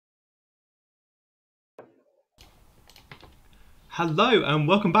Hello and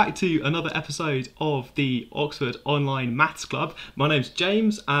welcome back to another episode of the Oxford Online Maths Club. My name's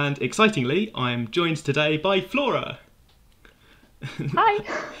James and excitingly I'm joined today by Flora. Hi.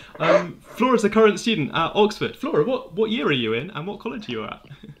 Flora's a current student at Oxford. Flora, what year are you in and what college are you at?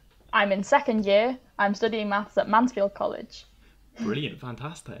 I'm in second year. I'm studying maths at Mansfield College. Brilliant,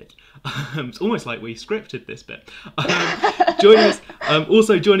 fantastic. It's almost like we scripted this bit. Joining us,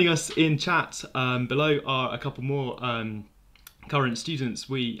 also joining us in chat below are a couple more current students.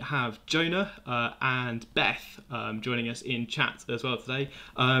 We have Jonah and Beth joining us in chat as well today.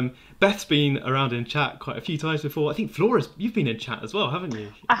 Beth's been around in chat quite a few times before. I think Flora's, you've been in chat as well, haven't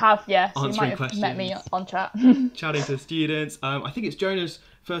you? I have, yes. Answering You might have questions, met me on chat. chatting to students. I think it's Jonah's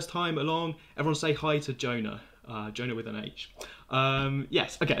first time along. Everyone say hi to Jonah. Jonah with an H.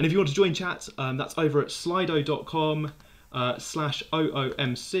 Yes, okay, and if you want to join chat, that's over at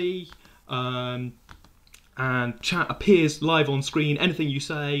slido.com/OOMC. And chat appears live on screen. Anything you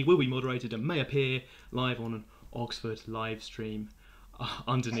say will be moderated and may appear live on an Oxford live stream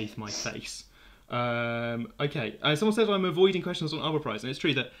underneath my face. Okay, someone says I'm avoiding questions on Arbor Prize, and it's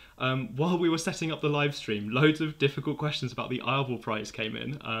true that while we were setting up the live stream, loads of difficult questions about the Arbor Prize came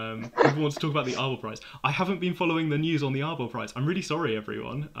in. People want to talk about the Arbor Prize. I haven't been following the news on the Arbor Prize. I'm really sorry,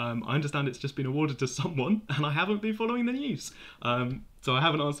 everyone. I understand it's just been awarded to someone, and I haven't been following the news. So I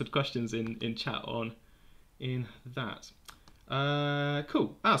haven't answered questions in chat in that.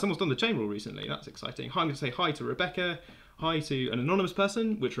 Cool. Someone's done the chain rule recently. That's exciting. I'm going to say hi to Rebecca. Hi to an anonymous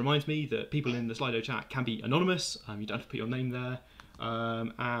person, which reminds me that people in the Slido chat can be anonymous. You don't have to put your name there.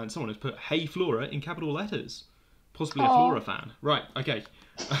 And someone has put, "Hey Flora" in capital letters. Possibly a Flora fan. Right, okay.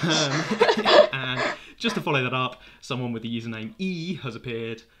 And just to follow that up, someone with the username E has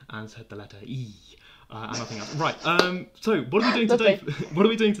appeared and said the letter E. And nothing else. Right, so what are we doing today? What are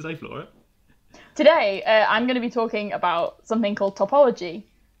we doing today, Flora? Today, I'm going to be talking about something called topology,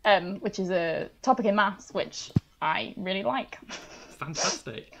 which is a topic in maths which I really like.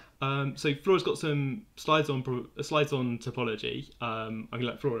 Fantastic. So Flora's got some slides on topology. I'm going to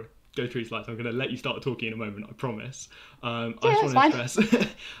let Flora go through slides. I'm going to let you start talking in a moment, I promise. I just want to stress,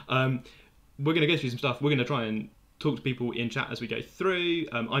 we're going to go through some stuff. We're going to try and talk to people in chat as we go through.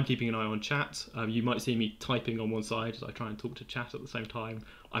 I'm keeping an eye on chat. You might see me typing on one side as I try and talk to chat at the same time.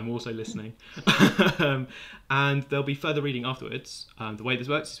 I'm also listening. And there'll be further reading afterwards. The way this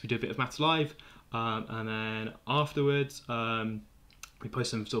works is we do a bit of maths live, and then afterwards we post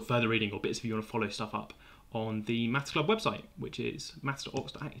some sort of further reading or bits if you want to follow stuff up on the Maths Club website, which is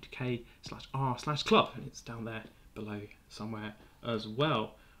maths.ox.uk/r/club. And it's down there below somewhere as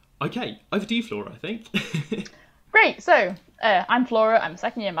well. Okay, over to you, Flora, I think. Great, so I'm Flora, I'm a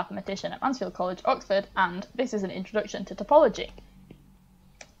second year mathematician at Mansfield College, Oxford, and this is an introduction to topology.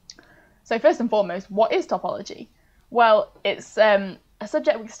 So first and foremost, what is topology? Well, it's a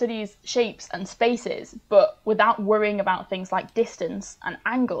subject which studies shapes and spaces, but without worrying about things like distance and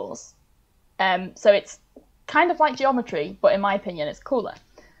angles. So it's kind of like geometry, but in my opinion, it's cooler.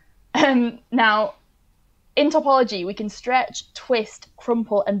 Now, in topology, we can stretch, twist,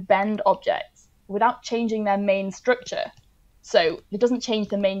 crumple, and bend objects without changing their main structure. So it doesn't change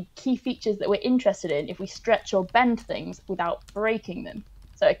the main key features that we're interested in if we stretch or bend things without breaking them.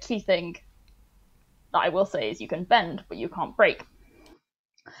 So a key thing that I will say is you can bend, but you can't break.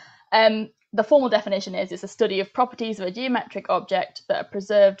 The formal definition is it's a study of properties of a geometric object that are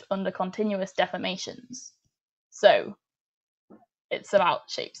preserved under continuous deformations. So it's about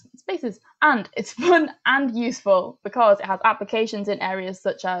shapes and spaces, and it's fun and useful because it has applications in areas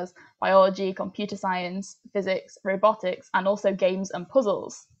such as biology, computer science, physics, robotics, and also games and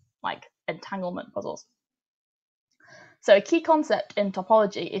puzzles, like entanglement puzzles. So a key concept in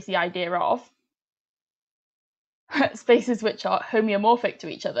topology is the idea of spaces which are homeomorphic to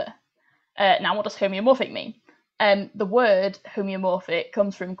each other. Now, what does homeomorphic mean? The word homeomorphic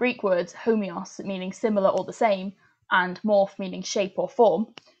comes from Greek words homeos, meaning similar or the same, and morph, meaning shape or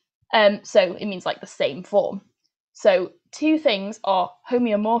form. So it means like the same form. So two things are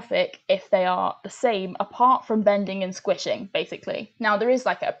homeomorphic if they are the same apart from bending and squishing, basically. Now, there is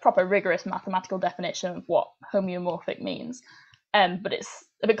like a proper rigorous mathematical definition of what homeomorphic means, but it's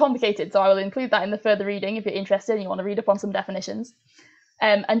a bit complicated, so I will include that in the further reading if you're interested and you want to read up on some definitions.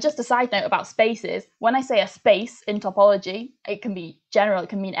 And just a side note about spaces, when I say a space in topology, it can be general, it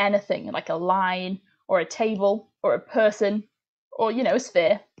can mean anything, like a line or a table or a person or, you know, a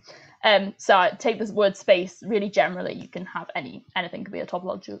sphere. So I take this word space really generally. You can have anything could be a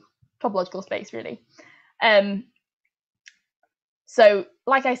topological space, really. So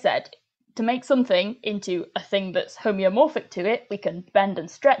like I said, to make something into a thing that's homeomorphic to it, we can bend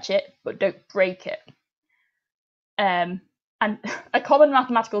and stretch it, but don't break it. And a common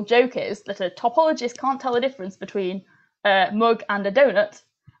mathematical joke is that a topologist can't tell the difference between a mug and a donut,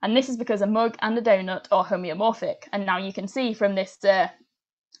 and this is because a mug and a donut are homeomorphic. And now you can see from this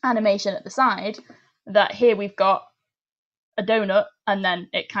animation at the side that here we've got a donut, and then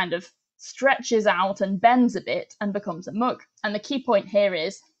it kind of stretches out and bends a bit and becomes a mug. And the key point here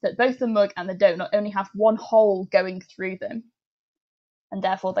is that both the mug and the donut only have one hole going through them, and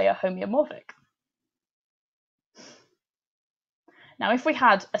therefore they are homeomorphic. Now, if we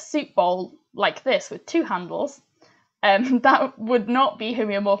had a soup bowl like this with two handles, that would not be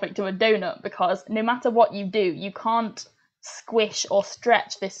homeomorphic to a donut, because no matter what you do, you can't squish or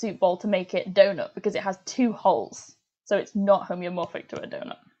stretch this soup bowl to make it a donut because it has two holes. So it's not homeomorphic to a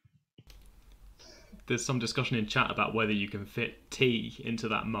donut. There's some discussion in chat about whether you can fit tea into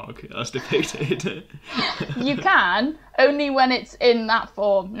that mug as depicted. You can, only when it's in that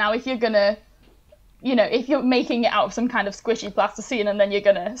form. Now, if you're gonna, if you're making it out of some kind of squishy plasticine and then you're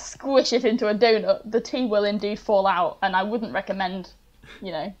gonna squish it into a donut, the tea will indeed fall out, and I wouldn't recommend,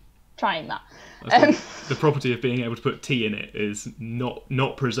 trying that. The property of being able to put tea in it is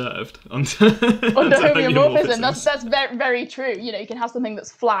not preserved under homeomorphism. That's very, very true. You can have something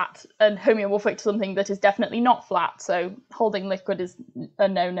that's flat and homeomorphic to something that is definitely not flat. So holding liquid is a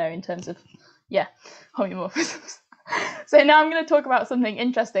no-no in terms of homeomorphisms. So now I'm going to talk about something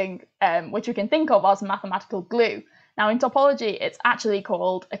interesting, which we can think of as mathematical glue. Now in topology, it's actually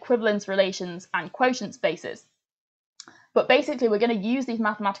called equivalence relations and quotient spaces. But basically, we're going to use these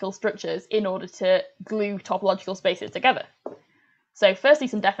mathematical structures in order to glue topological spaces together. So firstly,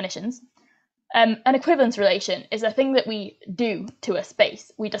 some definitions. An equivalence relation is a thing that we do to a space.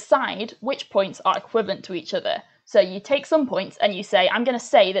 We decide which points are equivalent to each other. So you take some points and you say, I'm going to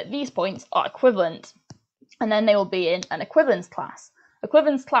say that these points are equivalent, and then they will be in an equivalence class.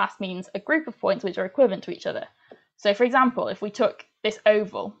 Equivalence class means a group of points which are equivalent to each other. So for example, if we took this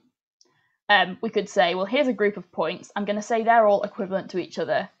oval, we could say, well, here's a group of points. I'm going to say they're all equivalent to each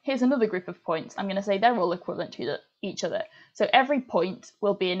other. Here's another group of points. I'm going to say they're all equivalent to each other. So every point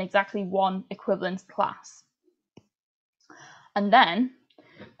will be in exactly one equivalence class. And then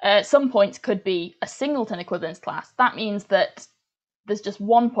some points could be a singleton equivalence class. That means that there's just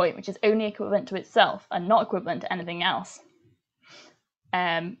one point which is only equivalent to itself and not equivalent to anything else.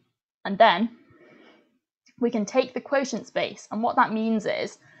 And then we can take the quotient space. And what that means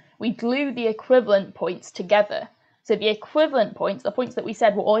is we glue the equivalent points together. So the equivalent points, the points that we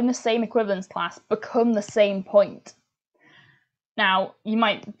said were all in the same equivalence class, become the same point. Now, you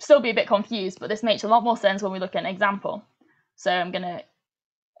might still be a bit confused, but this makes a lot more sense when we look at an example. So I'm going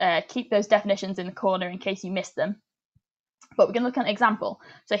to keep those definitions in the corner in case you missed them. But we're going to look at an example.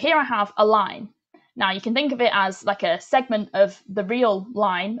 So here I have a line. Now, you can think of it as like a segment of the real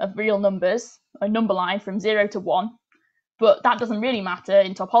line of real numbers, a number line from 0 to 1. But that doesn't really matter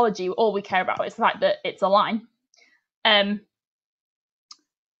in topology. All we care about is the fact that it's a line. And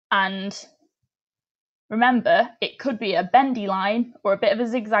remember, it could be a bendy line or a bit of a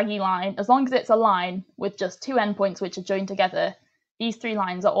zigzaggy line. As long as it's a line with just two endpoints which are joined together, these three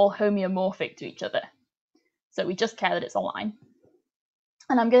lines are all homeomorphic to each other. So we just care that it's a line.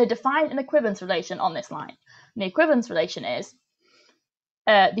 And I'm going to define an equivalence relation on this line. And the equivalence relation is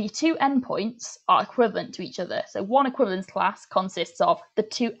the two endpoints are equivalent to each other. So one equivalence class consists of the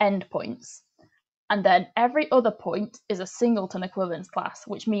two endpoints. And then every other point is a singleton equivalence class,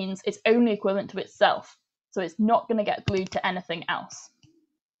 which means it's only equivalent to itself. So it's not going to get glued to anything else.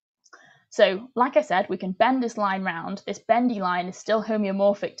 So like I said, we can bend this line round. This bendy line is still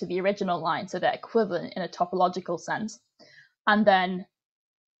homeomorphic to the original line, so they're equivalent in a topological sense. And then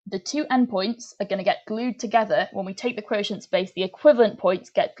the two endpoints are going to get glued together. When we take the quotient space, the equivalent points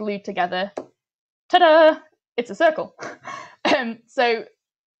get glued together. Ta-da! It's a circle. So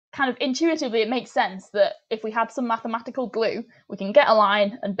kind of intuitively, it makes sense that if we had some mathematical glue, we can get a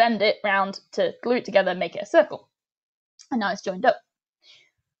line and bend it round to glue it together and make it a circle. And now it's joined up.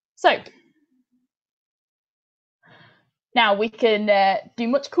 So now we can do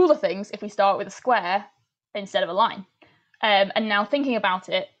much cooler things if we start with a square instead of a line. And now thinking about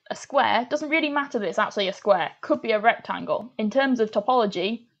it, a square doesn't really matter that it's actually a square. It could be a rectangle. In terms of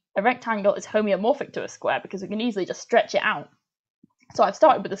topology, a rectangle is homeomorphic to a square because we can easily just stretch it out. So I've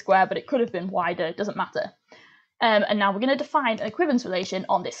started with a square, but it could have been wider. It doesn't matter. And now we're going to define an equivalence relation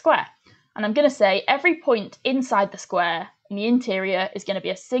on this square. And I'm going to say every point inside the square in the interior is going to be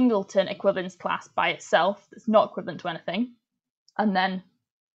a singleton equivalence class by itself that's not equivalent to anything. And then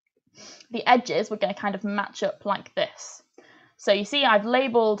the edges, we're going to kind of match up like this. So you see I've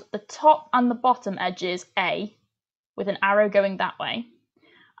labelled the top and the bottom edges A with an arrow going that way.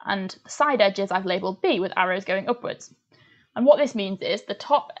 And the side edges I've labelled B with arrows going upwards. And what this means is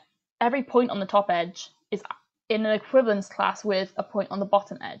every point on the top edge is in an equivalence class with a point on the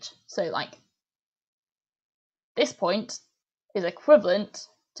bottom edge. So like this point is equivalent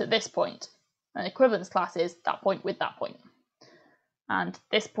to this point. An equivalence class is that point with that point. And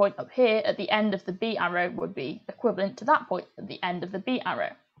this point up here at the end of the B arrow would be equivalent to that point at the end of the B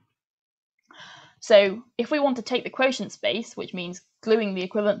arrow. So if we want to take the quotient space, which means gluing the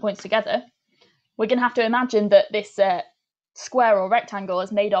equivalent points together, we're going to have to imagine that this square or rectangle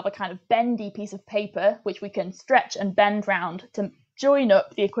is made of a kind of bendy piece of paper, which we can stretch and bend round to join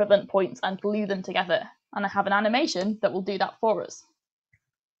up the equivalent points and glue them together. And I have an animation that will do that for us.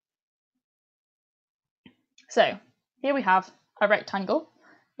 So here we have a rectangle.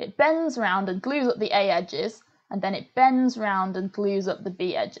 It bends round and glues up the A edges, and then it bends round and glues up the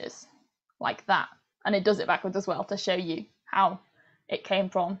B edges, like that. And it does it backwards as well to show you how it came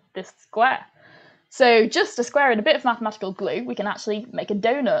from this square. So just a square and a bit of mathematical glue, we can actually make a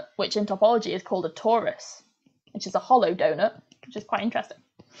donut, which in topology is called a torus, which is a hollow donut, which is quite interesting.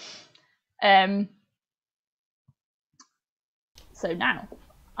 So now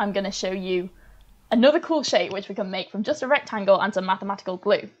I'm going to show you another cool shape which we can make from just a rectangle and some mathematical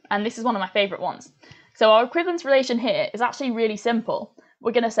glue. And this is one of my favourite ones. So our equivalence relation here is actually really simple.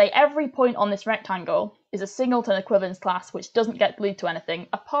 We're going to say every point on this rectangle is a singleton equivalence class which doesn't get glued to anything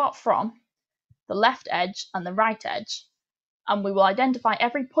apart from the left edge and the right edge. And we will identify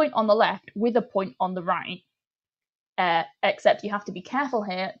every point on the left with a point on the right. Except you have to be careful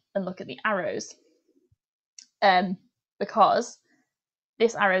here and look at the arrows. Because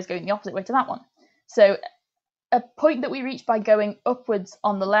this arrow is going the opposite way to that one. So a point that we reach by going upwards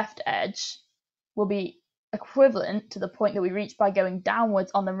on the left edge will be equivalent to the point that we reach by going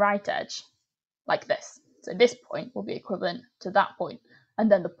downwards on the right edge, like this. So this point will be equivalent to that point,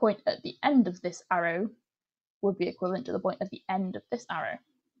 and then the point at the end of this arrow would be equivalent to the point at the end of this arrow,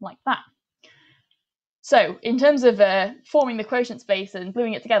 like that. So in terms of forming the quotient space and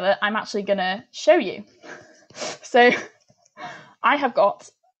gluing it together, I'm actually going to show you. So I have got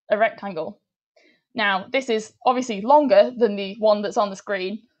a rectangle. Now, this is obviously longer than the one that's on the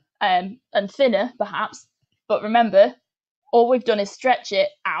screen, and thinner, perhaps. But remember, all we've done is stretch it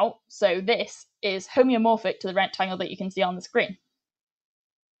out. So this is homeomorphic to the rectangle that you can see on the screen.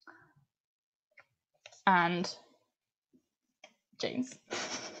 And James.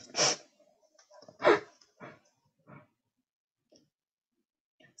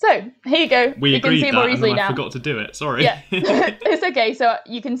 So here you go. We you can see more easily now. I forgot to do it. Sorry. Yeah, it's okay. So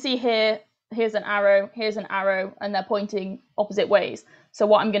you can see here. Here's an arrow. Here's an arrow, and they're pointing opposite ways. So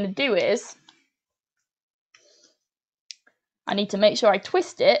what I'm going to do is I need to make sure I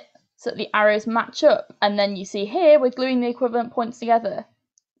twist it so that the arrows match up. And then you see here we're gluing the equivalent points together.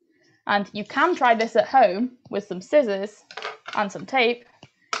 And you can try this at home with some scissors and some tape,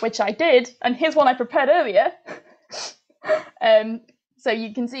 which I did. And here's one I prepared earlier. So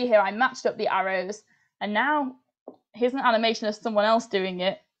you can see here I matched up the arrows, and now here's an animation of someone else doing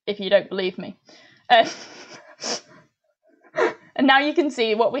it, if you don't believe me. And now you can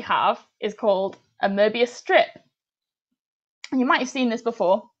see what we have is called a Möbius strip. You might have seen this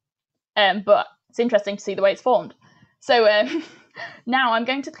before, but it's interesting to see the way it's formed. So now I'm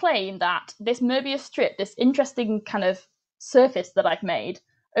going to claim that this Möbius strip, this interesting kind of surface that I've made,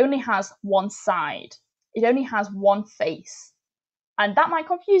 only has one side. It only has one face. And that might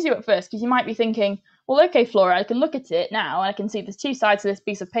confuse you at first, because you might be thinking, well, okay, Flora, I can look at it now, and I can see there's two sides to this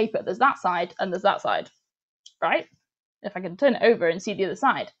piece of paper. There's that side, and there's that side, right? If I can turn it over and see the other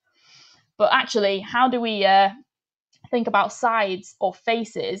side. But actually, how do we think about sides or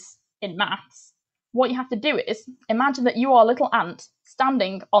faces in maths? What you have to do is imagine that you are a little ant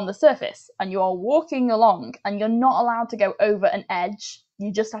standing on the surface, and you are walking along, and you're not allowed to go over an edge.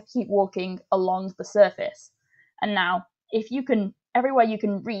 You just have to keep walking along the surface. And now, if you can, everywhere you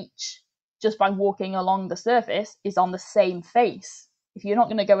can reach just by walking along the surface is on the same face. If you're not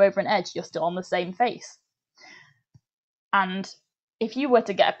going to go over an edge, you're still on the same face. And if you were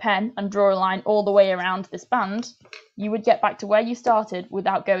to get a pen and draw a line all the way around this band, you would get back to where you started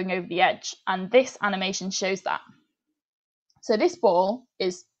without going over the edge. And this animation shows that. So this ball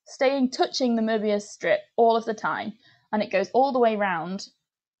is touching the Möbius strip all of the time, and it goes all the way around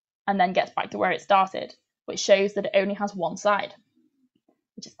and then gets back to where it started, which shows that it only has one side,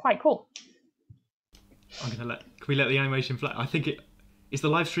 which is quite cool. Can we let the animation play? I think is the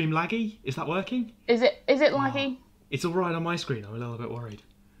live stream laggy? Is that working? Is it laggy? It's all right on my screen. I'm a little bit worried.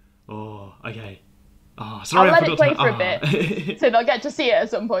 Oh, okay. Sorry, I'll let it play for a bit, so they'll get to see it at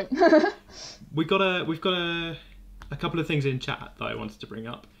some point. We've got a couple of things in chat that I wanted to bring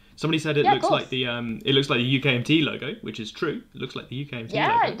up. Somebody said it Yeah, of looks like course. the UKMT logo, which is true. It looks like the UKMT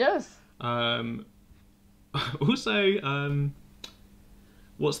Yeah, logo. it does. Also,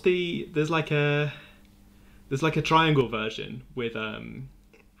 what's the there's like a triangle version with kind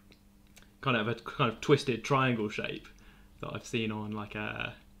of twisted triangle shape that I've seen on like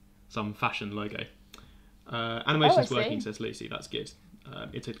some fashion logo. Oh, I Animation's see. working, says Lucy. That's good.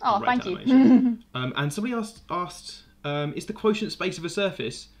 It's a Oh, great thank animation. you. And somebody asked, is the quotient space of a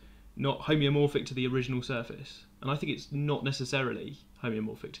surface not homeomorphic to the original surface? And I think it's not necessarily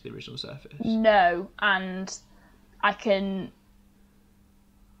homeomorphic to the original surface. No, and I can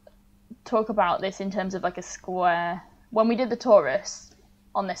talk about this in terms of like a square. When we did the torus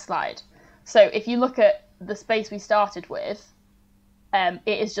on this slide, so if you look at the space we started with,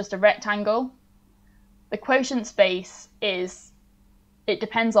 it is just a rectangle. The quotient space it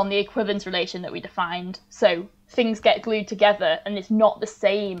depends on the equivalence relation that we defined. So things get glued together and it's not the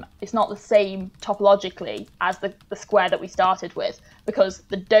same topologically as the square that we started with, because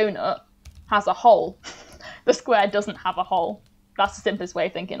the donut has a hole. The square doesn't have a hole. That's the simplest way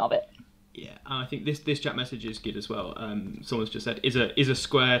of thinking of it. Yeah, and I think this chat message is good as well. Someone's just said, is a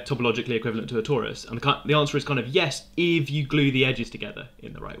square topologically equivalent to a torus? And the answer is kind of yes, if you glue the edges together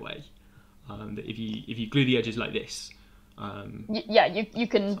in the right way. That if you glue the edges like this, yeah, you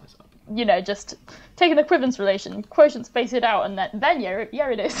can, just take an equivalence relation, quotient space it out, and then yeah,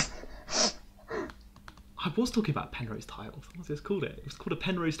 it is. I was talking about Penrose tiles. What's this called? It was called a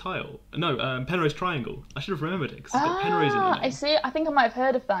Penrose tile. No, Penrose triangle. I should have remembered it because it's got Penrose in the name. I see. I think I might have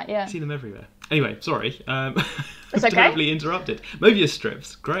heard of that. Yeah. I see them everywhere. Anyway, sorry. It's okay. Terribly interrupted. Mobius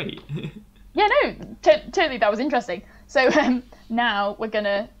strips, great. Yeah, no, totally. That was interesting. So now we're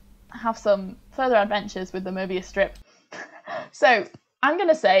gonna have some further adventures with the Mobius strip. So I'm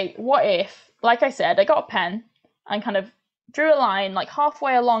gonna say, what if, like I said, I got a pen and kind of drew a line like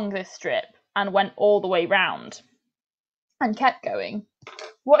halfway along this strip and went all the way round and kept going.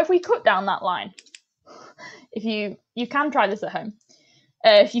 What if we cut down that line? If you can try this at home.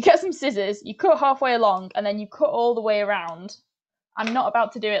 If you get some scissors, you cut halfway along and then you cut all the way around. I'm not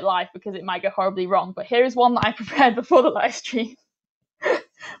about to do it live because it might go horribly wrong, but here is one that I prepared before the live stream.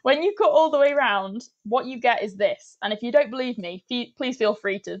 When you cut all the way around, what you get is this. And if you don't believe me, please feel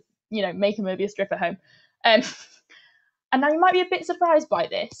free to, make a Mobius strip at home. And now you might be a bit surprised by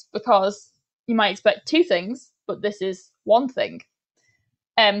this because you might expect two things, but this is one thing.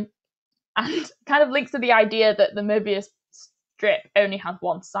 And kind of links to the idea that the Mobius strip only has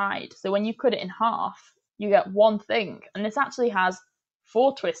one side. So when you cut it in half, you get one thing. And this actually has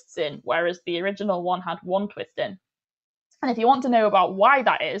 4 twists in, whereas the original one had 1 twist in. And if you want to know about why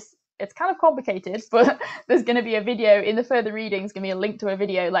that is, it's kind of complicated, but there's going to be a video in the further readings, going to be a link to a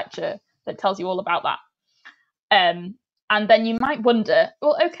video lecture that tells you all about that. And then you might wonder,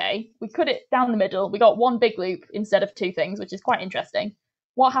 well, okay, we cut it down the middle. We got 1 big loop instead of 2 things, which is quite interesting.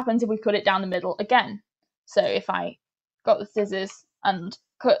 What happens if we cut it down the middle again? So if I got the scissors and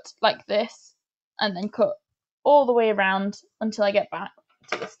cut like this, and then cut all the way around until I get back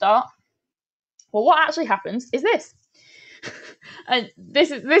to the start, well, what actually happens is this. And this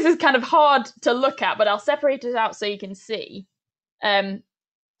is kind of hard to look at, but I'll separate it out so you can see.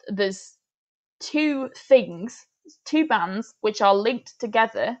 There's 2 things, 2 bands, which are linked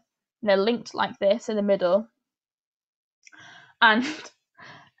together. And they're linked like this in the middle. And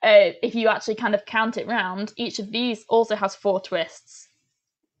if you actually kind of count it round, each of these also has 4 twists.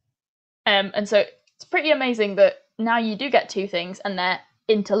 And so it's pretty amazing that now you do get 2 things and they're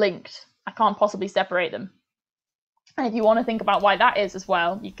interlinked. I can't possibly separate them. And if you want to think about why that is as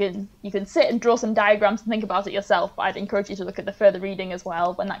well, you can sit and draw some diagrams and think about it yourself, but I'd encourage you to look at the further reading as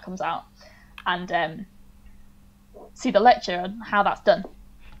well when that comes out and see the lecture on how that's done.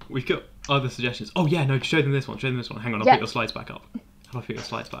 We've got other suggestions. Oh yeah, no, show them this one. Hang on, I'll put your slides back up. How do I put your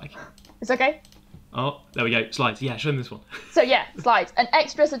slides back? It's okay. Oh, there we go. Slides. Yeah, show them this one. So yeah, slides. An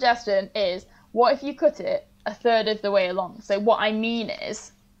extra suggestion is, what if you cut it a third of the way along? So what I mean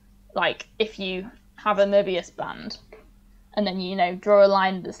is, like, if you have a Mobius band and then you draw a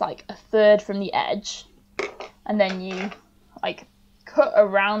line that's like a third from the edge, and then you like cut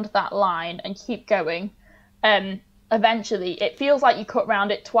around that line and keep going, eventually it feels like you cut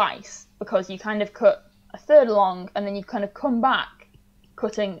around it twice because you kind of cut a third along and then you kind of come back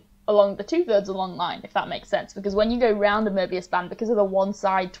cutting along the 2/3 along line, if that makes sense, because when you go round a Mobius band, because of the one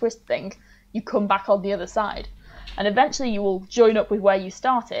side twist thing, you come back on the other side and eventually you will join up with where you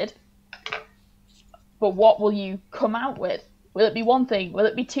started. But what will you come out with? Will it be 1 thing? Will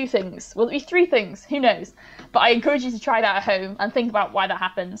it be 2 things? Will it be 3 things? Who knows? But I encourage you to try that at home and think about why that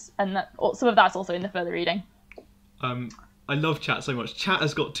happens. And some of that's also in the further reading. And I love chat so much. Chat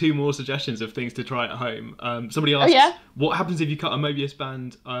has got 2 more suggestions of things to try at home. Somebody asks, Oh yeah. what happens if you cut a Mobius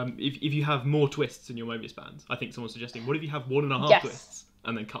band? If you have more twists in your Mobius band? I think someone's suggesting, what if you have 1.5 Yes. twists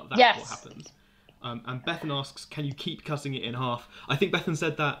and then cut that? Yes. What happens? And Bethan asks, can you keep cutting it in half? I think Bethan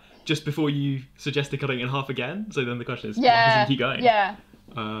said that just before you suggested cutting it in half again. So then the question is, what happens if you keep going? Yeah.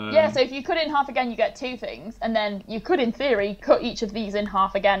 Yeah, so if you cut it in half again, you get 2 things, and then you could, in theory, cut each of these in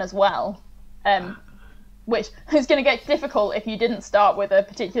half again as well, which is going to get difficult if you didn't start with a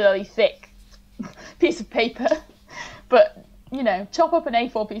particularly thick piece of paper. But, you know, chop up an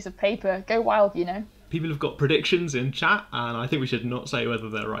A4 piece of paper, go wild, you know. People have got predictions in chat, and I think we should not say whether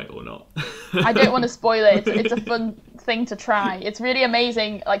they're right or not. I don't want to spoil it. It's a fun thing to try. It's really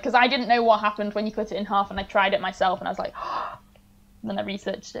amazing, like, because I didn't know what happened when you cut it in half, and I tried it myself, and I was like, oh. Then I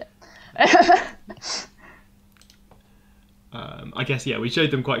researched it. I guess, yeah, we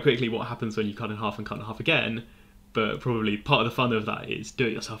showed them quite quickly what happens when you cut in half and cut in half again, but probably part of the fun of that is do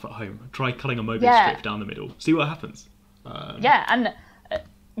it yourself at home. Try cutting a Mobius strip down the middle. See what happens. Yeah, and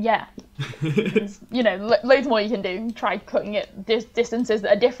yeah. You know, loads more you can do. Try cutting it distances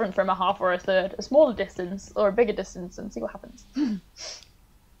that are different from a half or a third, a smaller distance or a bigger distance, and see what happens.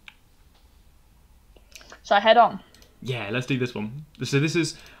 Shall I head on? Yeah, let's do this one. So this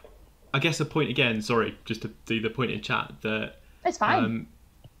is, I guess, a point again, sorry, just to do the point in chat, that it's fine.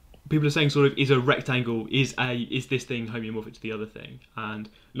 People are saying sort of, is a rectangle, is this thing homeomorphic to the other thing? And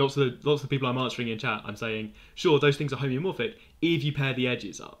lots of the people I'm answering in chat, I'm saying, sure, those things are homeomorphic if you pair the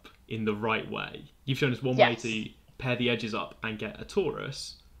edges up in the right way. You've shown us one way to pair the edges up and get a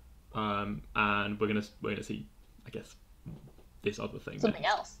torus, and we're gonna see, I guess, this other thing. Something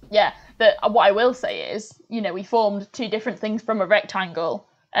else. Yeah. What I will say is, you know, we formed 2 different things from a rectangle,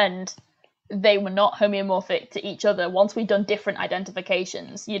 and they were not homeomorphic to each other once we'd done different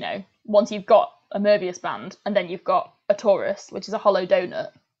identifications. You know, once you've got a Möbius band and then you've got a torus, which is a hollow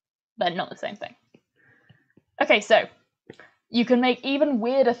donut, they're not the same thing. Okay, so you can make even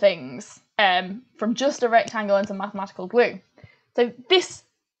weirder things from just a rectangle into mathematical glue. So this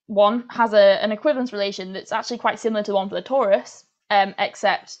one has an equivalence relation that's actually quite similar to the one for the torus,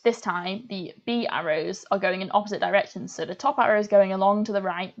 except this time the B arrows are going in opposite directions. So the top arrow is going along to the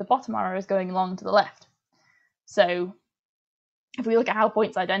right, the bottom arrow is going along to the left. So if we look at how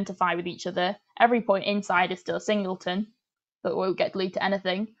points identify with each other, every point inside is still a singleton, but won't get glued to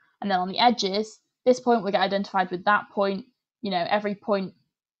anything. And then on the edges, this point will get identified with that point. You know, every point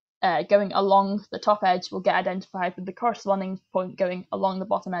going along the top edge will get identified with the corresponding point going along the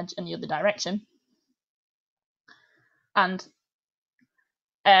bottom edge in the other direction. And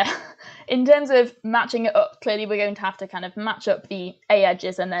in terms of matching it up, clearly we're going to have to kind of match up the A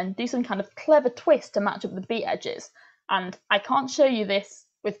edges and then do some kind of clever twist to match up the B edges. And I can't show you this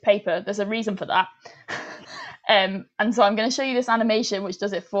with paper. There's a reason for that. And so I'm going to show you this animation which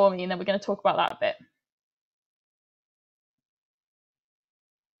does it for me, and then we're going to talk about that a bit.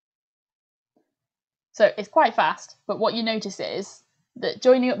 So it's quite fast, but what you notice is that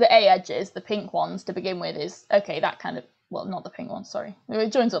joining up the A edges, the pink ones to begin with, is, okay, that kind of, well, not the pink ones, sorry.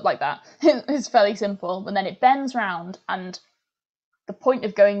 It joins up like that. It's fairly simple, but then it bends round, and the point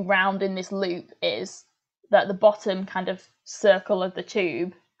of going round in this loop is that the bottom kind of circle of the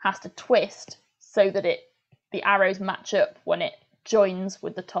tube has to twist so that the arrows match up when it joins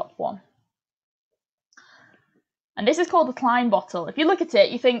with the top one. And this is called the Klein bottle. If you look at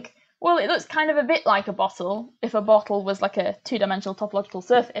it, you think, well, it looks kind of a bit like a bottle, if a bottle was like a 2-dimensional topological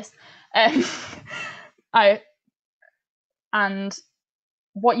surface. And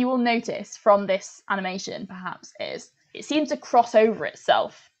what you will notice from this animation, perhaps, is it seems to cross over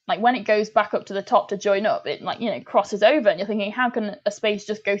itself. Like when it goes back up to the top to join up, it, like, you know, crosses over, and you're thinking, how can a space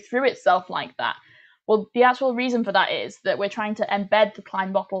just go through itself like that? Well, the actual reason for that is that we're trying to embed the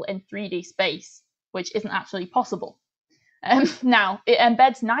Klein bottle in 3D space, which isn't actually possible. Now, it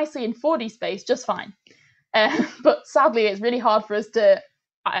embeds nicely in 4D space just fine. But sadly, it's really hard for us to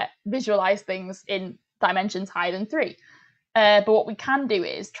visualize things in dimensions higher than 3. But what we can do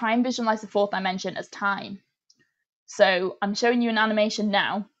is try and visualize the 4th dimension as time. So I'm showing you an animation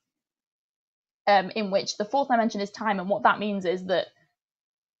now in which the 4th dimension is time. And what that means is that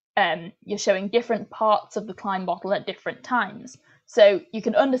you're showing different parts of the Klein bottle at different times. So you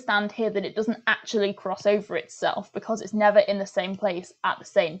can understand here that it doesn't actually cross over itself because it's never in the same place at the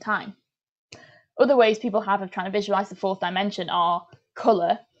same time. Other ways people have of trying to visualize the 4th dimension are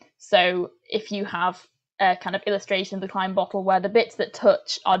color. So if you have a kind of illustration of the Klein bottle where the bits that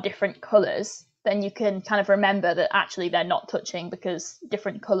touch are different colors, then you can kind of remember that actually they're not touching because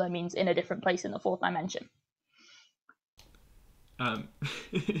different color means in a different place in the 4th dimension. Um,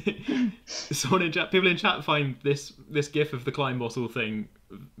 someone in chat, people in chat find this gif of the Klein bottle thing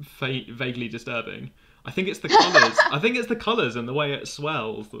vaguely disturbing. I think it's the colours. I think it's the colours and the way it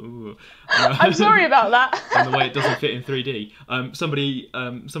swells. Ooh. I'm sorry about that. And the way it doesn't fit in 3D.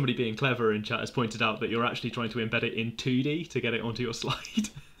 Somebody being clever in chat has pointed out that you're actually trying to embed it in 2D to get it onto your slide.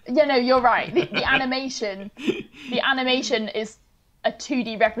 Yeah, no, you're right. The animation is a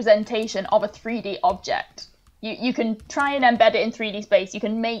 2D representation of a 3D object. You can try and embed it in 3D space. You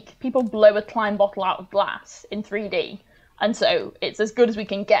can make people blow a Klein bottle out of glass in 3D. And so it's as good as we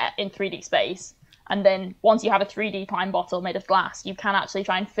can get in 3D space. And then once you have a 3D Klein bottle made of glass, you can actually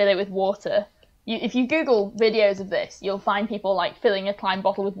try and fill it with water. If you Google videos of this, you'll find people like filling a Klein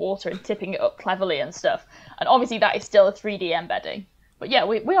bottle with water and tipping it up cleverly and stuff. And obviously that is still a 3D embedding. But yeah,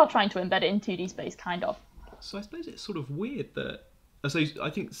 we are trying to embed it in 2D space, kind of. So I suppose it's sort of weird that... So I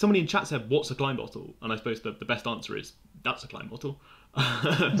think somebody in chat said, what's a Klein bottle? And I suppose the best answer is, that's a Klein bottle.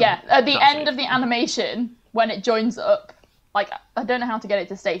 Yeah, at the end of the animation, when it joins up, like, I don't know how to get it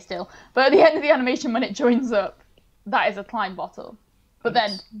to stay still, but at the end of the animation, when it joins up, that is a Klein bottle. But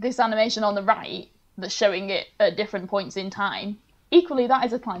then this animation on the right, that's showing it at different points in time, equally, that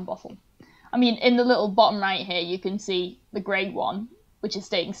is a Klein bottle. I mean, in the little bottom right here, you can see the grey one, which is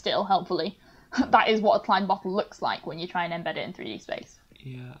staying still, helpfully. That is what a Klein bottle looks like when you try and embed it in 3D space.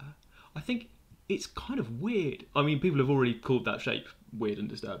 Yeah, I think it's kind of weird. I mean, people have already called that shape weird and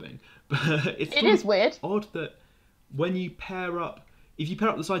disturbing, but it is weird. Odd that when you pair up, if you pair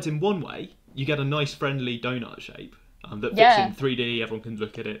up the sides in one way, you get a nice friendly donut shape that fits in 3D. Everyone can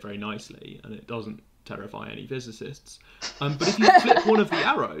look at it very nicely, and it doesn't terrify any physicists. But if you flip one of the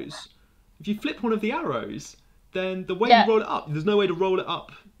arrows, then the way you roll it up, there's no way to roll it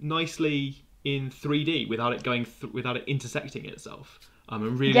up nicely in 3D without it without it intersecting itself.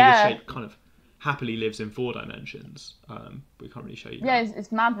 And really the shape kind of happily lives in 4 dimensions. We can't really show you. Yeah,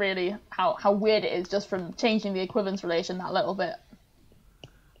 it's mad really how weird it is just from changing the equivalence relation that little bit.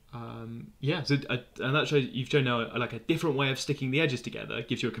 Yeah, so and that shows you've shown now like a different way of sticking the edges together. It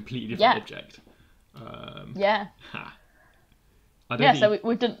gives you a completely different object. We've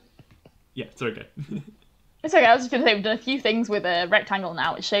done. Yeah, sorry, go. It's okay. I was just going to say we've done a few things with a rectangle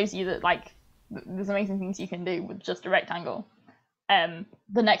now. It shows you that like there's amazing things you can do with just a rectangle.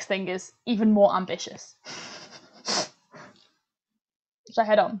 The next thing is even more ambitious. Should I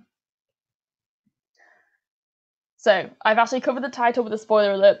head on? So I've actually covered the title with a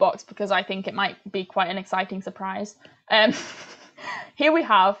spoiler alert box because I think it might be quite an exciting surprise. Here we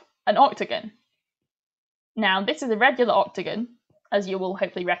have an octagon. Now this is a regular octagon, as you will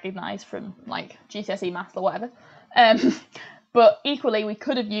hopefully recognise from like GCSE maths or whatever. But equally, we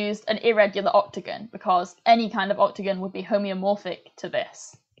could have used an irregular octagon because any kind of octagon would be homeomorphic to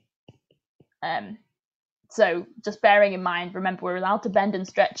this. So just bearing in mind, remember we're allowed to bend and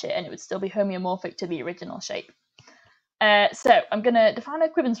stretch it and it would still be homeomorphic to the original shape. So I'm going to define an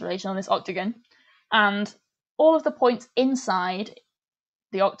equivalence relation on this octagon, and all of the points inside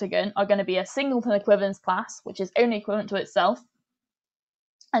the octagon are going to be a singleton equivalence class, which is only equivalent to itself.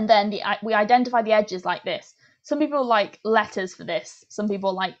 And then we identify the edges like this. Some people like letters for this. Some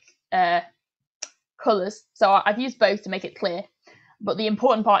people like colours. So I've used both to make it clear. But the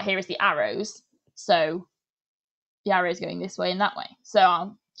important part here is the arrows. So the arrows going this way and that way. So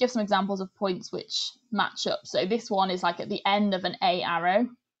I'll give some examples of points which match up. So this one is like at the end of an A arrow.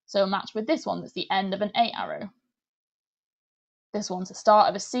 So it'll match with this one that's the end of an A arrow. This one's the start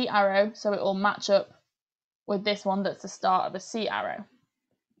of a C arrow. So it will match up with this one that's the start of a C arrow.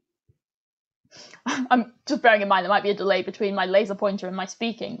 I'm just bearing in mind there might be a delay between my laser pointer and my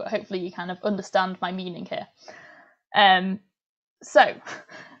speaking, but hopefully you kind of understand my meaning here. So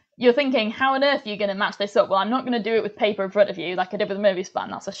you're thinking, how on earth are you going to match this up? Well, I'm not going to do it with paper in front of you like I did with the movie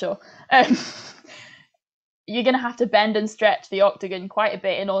span, that's for sure. You're going to have to bend and stretch the octagon quite a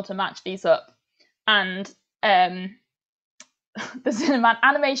bit in order to match these up. And there's an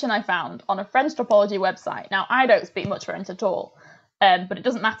animation I found on a French topology website. Now, I don't speak much French at all. But it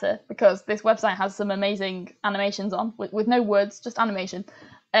doesn't matter because this website has some amazing animations on with no words, just animation.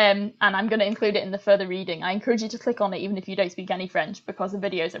 And I'm going to include it in the further reading. I encourage you to click on it even if you don't speak any French because the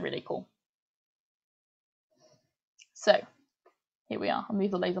videos are really cool. So here we are. I'll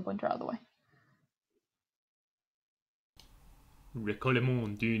move the laser pointer out of the way.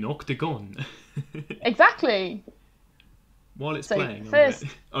 Recollement d'un octagon. Exactly. While it's playing. First...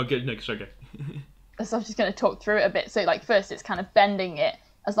 Oh, good. No, sorry, go. So I'm just going to talk through it a bit. So like first it's kind of bending it.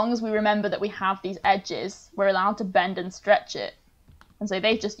 As long as we remember that we have these edges, we're allowed to bend and stretch it. And so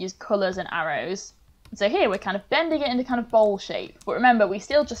they've just used colours and arrows. And so here we're kind of bending it into kind of bowl shape. But remember, we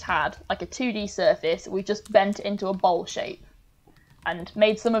still just had like a 2D surface. We just bent it into a bowl shape. and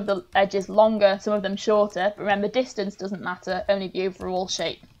made some of the edges longer, some of them shorter. But remember, distance doesn't matter, only the overall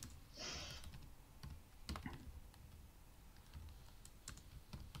shape.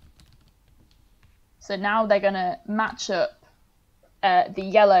 So now they're going to match up the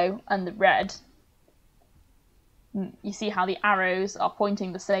yellow and the red. You see how the arrows are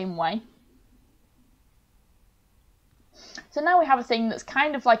pointing the same way. So now we have a thing that's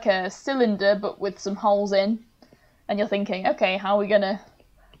kind of like a cylinder, but with some holes in. And you're thinking, okay, how are we going to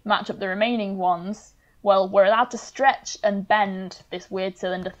match up the remaining ones? Well, we're allowed to stretch and bend this weird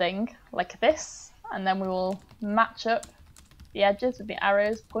cylinder thing like this. And then we will match up the edges with the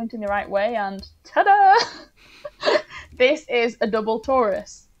arrows pointing the right way, and ta-da! This is a double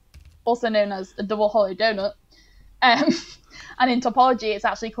torus, also known as a double hollow donut. And in topology, it's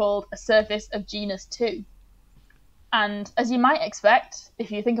actually called a surface of genus 2. And as you might expect,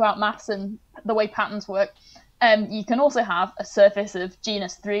 if you think about maths and the way patterns work, you can also have a surface of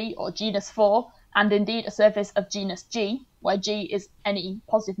genus 3 or genus 4, and indeed a surface of genus G, where G is any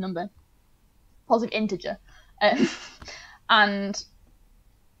positive number, positive integer. And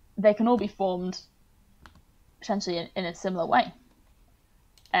they can all be formed potentially in a similar way.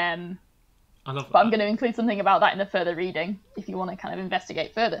 I love that. But I'm going to include something about that in the further reading if you want to kind of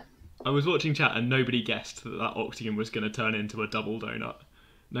investigate further. I was watching chat and nobody guessed that octagon was going to turn into a double donut.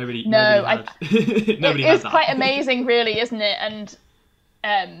 Nobody had. Nobody had it's that. Quite amazing, really, isn't it?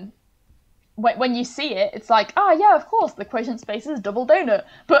 And when you see it, it's like, oh yeah, of course, the quotient space is a double donut.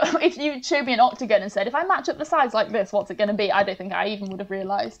 But if you showed me an octagon and said, if I match up the sides like this, what's it going to be? I don't think I even would have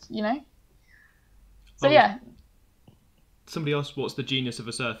realised, you know? So yeah. Somebody asked, what's the genus of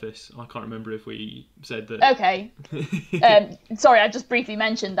a surface? I can't remember if we said that. Okay. Sorry, I just briefly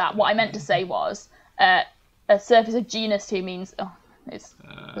mentioned that. What I meant to say was a surface of genus 2 means... Oh,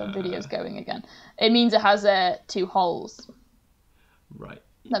 the video's going again. It means it has 2 holes. Right.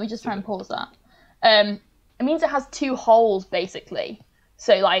 Let me just try and pause that. It means it has 2 holes, basically.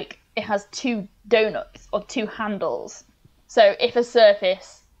 So, like, it has 2 donuts or 2 handles. So if a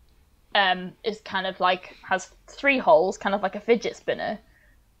surface is kind of like, has 3 holes, kind of like a fidget spinner,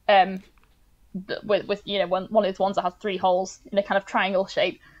 with you know, one of those ones that has 3 holes in a kind of triangle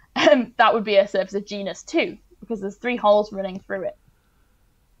shape, that would be a surface of genus 2, because there's 3 holes running through it.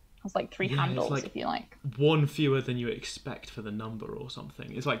 It's like 3 handles, like if you like. One fewer than you expect for the number or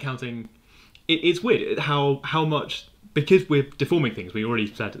something. It's like counting... It's weird how much... Because we're deforming things, we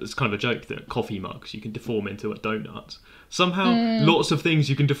already said it's kind of a joke that coffee mugs you can deform into a donut. Somehow, lots of things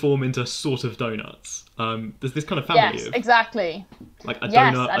you can deform into sort of donuts. There's this kind of family yes, of... exactly. Like a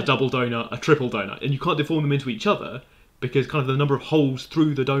donut, a double donut, a triple donut. And you can't deform them into each other because kind of the number of holes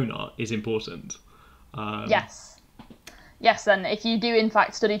through the donut is important. Yes. Yes, and if you do in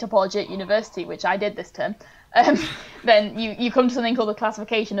fact study topology at university, which I did this term, then you come to something called the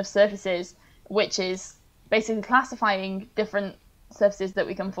classification of surfaces, which is basically classifying different surfaces that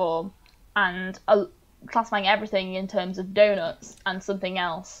we can form and classifying everything in terms of donuts and something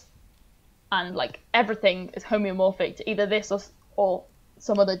else. And like everything is homeomorphic to either this or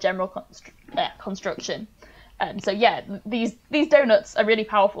some other general construction. So yeah, these donuts are really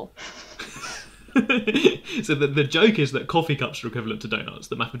powerful. So the joke is that coffee cups are equivalent to donuts,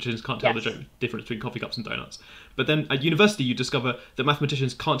 that mathematicians can't tell the difference between coffee cups and donuts. But then at university you discover that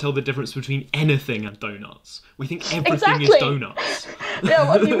mathematicians can't tell the difference between anything and donuts. We think everything is donuts. Yeah,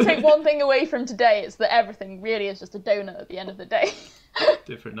 well, if you take one thing away from today, it's that everything really is just a donut at the end of the day.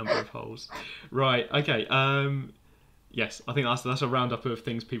 Different number of holes. Right, okay. Yes, I think that's a roundup of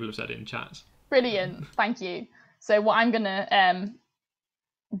things people have said in chat. Brilliant, thank you. So what I'm going to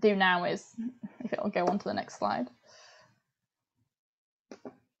do now is, if it'll go on to the next slide.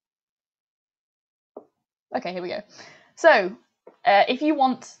 Okay, here we go. So if you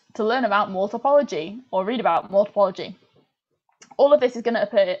want to learn about more topology or read about more topology, all of this is going to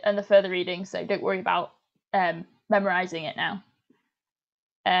appear in the further reading, so don't worry about memorizing it now.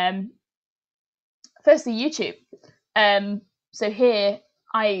 Firstly, YouTube. So here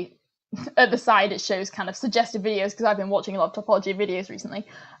at the side it shows kind of suggested videos, because I've been watching a lot of topology videos recently,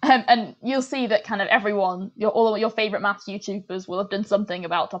 and you'll see that kind of everyone, all of your favourite maths YouTubers will have done something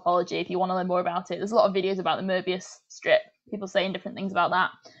about topology if you want to learn more about it. There's a lot of videos about the Möbius strip, people saying different things about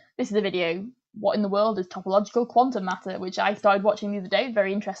that. This is a video, what in the world is topological quantum matter, which I started watching the other day,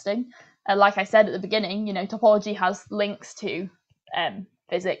 very interesting. Like I said at the beginning, you know, topology has links to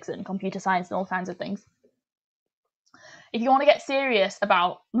physics and computer science and all kinds of things. If you want to get serious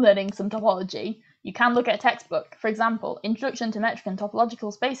about learning some topology, you can look at a textbook. For example, Introduction to Metric and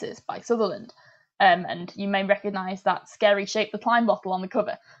Topological Spaces by Sutherland. And you may recognise that scary shape the Klein bottle on the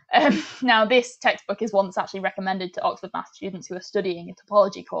cover. Now, this textbook is one that's actually recommended to Oxford Maths students who are studying a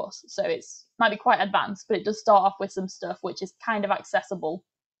topology course, so it's might be quite advanced, but it does start off with some stuff which is kind of accessible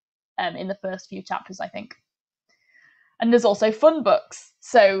in the first few chapters, I think. And there's also fun books.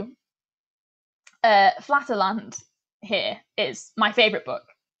 So Flatterland here is my favourite book.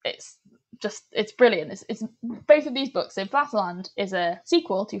 It's brilliant. It's both of these books. So Flatterland is a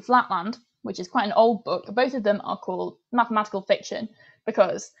sequel to Flatland, which is quite an old book. Both of them are called mathematical fiction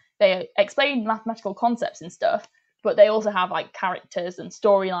because they explain mathematical concepts and stuff, but they also have like characters and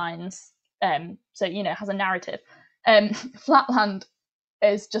storylines. So, you know, it has a narrative. Flatland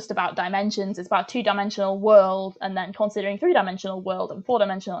is just about dimensions. It's about a 2-dimensional world, and then considering 3-dimensional world and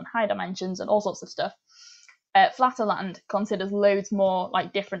 4-dimensional and high dimensions and all sorts of stuff. Flatterland considers loads more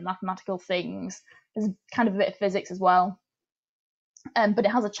like different mathematical things. There's kind of a bit of physics as well. But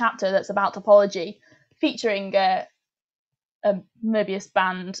it has a chapter that's about topology, featuring a Möbius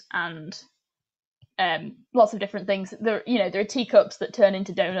band and lots of different things. There are teacups that turn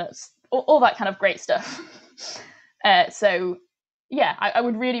into donuts, all that kind of great stuff. So yeah, I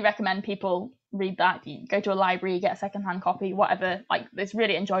would really recommend people read that. You go to a library, get a secondhand copy, whatever. Like, it's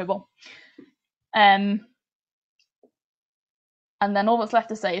really enjoyable. And then all that's left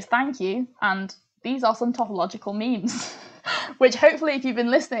to say is thank you, and these are some topological memes, which hopefully, if you've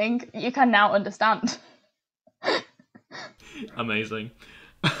been listening, you can now understand. Amazing.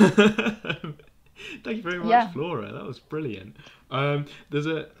 Thank you very much, Flora. That was brilliant. There's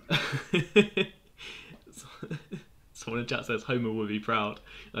a someone in chat says Homer would be proud.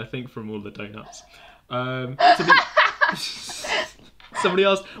 I think from all the donuts. Somebody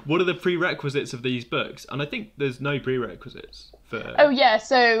asked, what are the prerequisites of these books? And I think there's no prerequisites for. Oh yeah,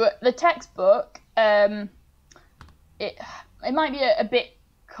 so the textbook, it might be a bit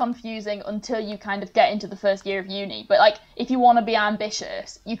confusing until you kind of get into the first year of uni. But like, if you want to be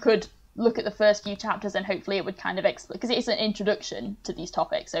ambitious, you could look at the first few chapters and hopefully it would kind of explain, because it's an introduction to these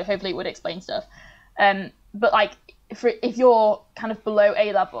topics, so hopefully it would explain stuff. But like, if you're kind of below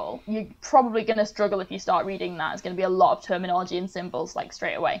A level, you're probably going to struggle if you start reading that. It's going to be a lot of terminology and symbols like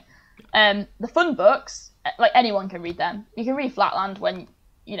straight away. The fun books, like anyone can read them. You can read Flatland when,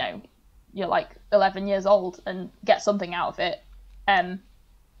 you know, you're like 11 years old and get something out of it. And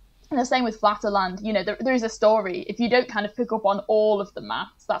the same with Flatterland, you know, there is a story. If you don't kind of pick up on all of the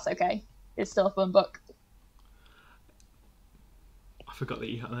maths, that's okay. It's still a fun book. I forgot that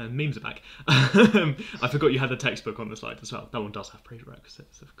you had memes are back. I forgot you had the textbook on the slide as well. That one does have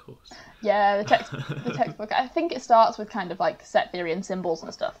prerequisites, of course. Yeah, the textbook. I think it starts with kind of like set theory and symbols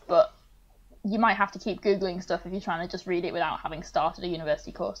and stuff, but you might have to keep Googling stuff if you're trying to just read it without having started a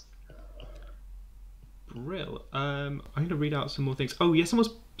university course. Brill. I'm going to read out some more things. Oh yeah,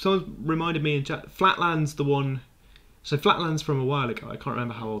 someone reminded me in chat. Flatland's the one. So Flatland's from a while ago. I can't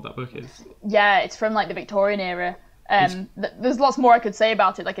remember how old that book is. Yeah, it's from like the Victorian era. There's lots more I could say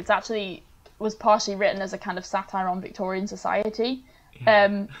about it. Like, it's actually was partially written as a kind of satire on Victorian society.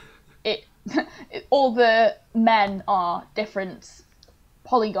 Yeah. All the men are different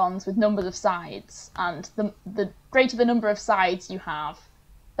polygons with numbers of sides, and the greater the number of sides you have,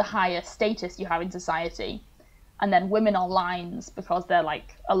 the higher status you have in society. And then women are lines because they're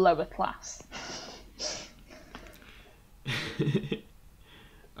like a lower class.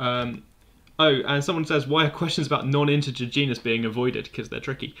 Oh, and someone says, why are questions about non-integer genus being avoided? Because they're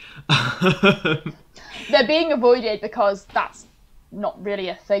tricky. They're being avoided because that's not really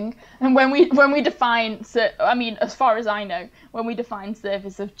a thing. And when we define, I mean, as far as I know, when we define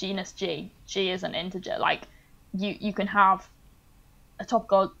surface of genus G is an integer. Like, you can have a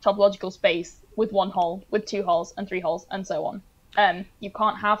topological space with 1 hole, with 2 holes, and 3 holes, and so on. You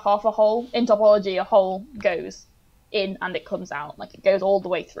can't have half a hole. In topology, a hole goes in and it comes out. Like, it goes all the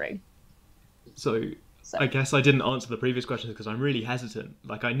way through. So I guess I didn't answer the previous questions because I'm really hesitant.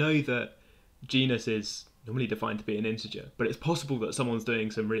 Like, I know that genus is normally defined to be an integer, but it's possible that someone's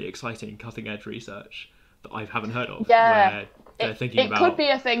doing some really exciting cutting-edge research that I haven't heard of. Yeah, where they're thinking about it could be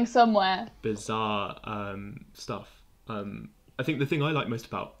a thing somewhere. Bizarre stuff. I think the thing I like most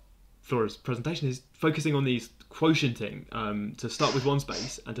about Flora's presentation is focusing on these quotienting, to start with one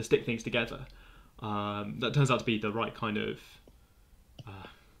space and to stick things together. That turns out to be the right kind of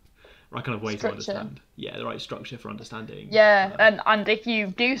way to understand. Yeah, the right structure for understanding. Yeah, and if you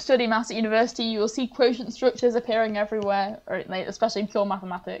do study maths at university, you will see quotient structures appearing everywhere, or especially in pure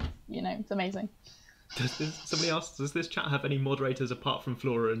mathematics. You know, it's amazing. Somebody asked, does this chat have any moderators apart from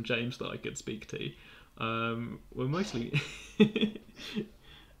Flora and James that I could speak to? We're mostly...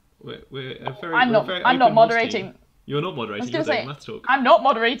 I'm not moderating. You're not moderating, you're doing math talk. I'm not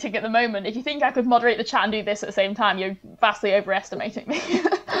moderating at the moment. If you think I could moderate the chat and do this at the same time, you're vastly overestimating me.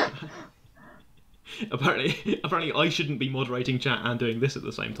 Apparently I shouldn't be moderating chat and doing this at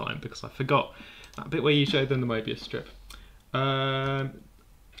the same time, because I forgot that bit where you showed them the Mobius strip.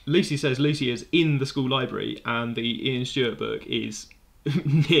 Lucy says Lucy is in the school library and the Ian Stewart book is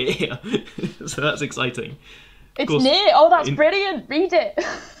near. So that's exciting. It's near? Oh, that's brilliant. Read it.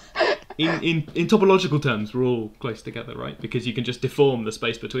 In topological terms, we're all close together, right? Because you can just deform the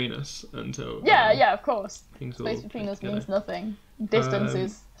space between us until... Yeah, of course. Space between us means nothing. Distance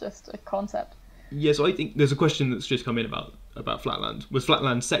is just a concept. Yeah, so I think there's a question that's just come in about Flatland. Was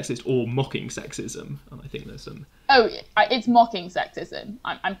Flatland sexist or mocking sexism? And I think there's some... Oh, it's mocking sexism.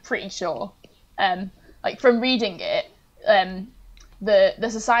 I'm pretty sure. Like, from reading it, the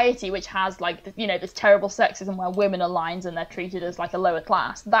society which has, like, this terrible sexism where women are lines and they're treated as, like, a lower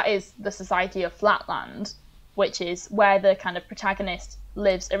class, that is the society of Flatland, which is where the kind of protagonist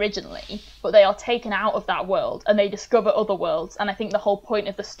lives originally, but they are taken out of that world and they discover other worlds. And I think the whole point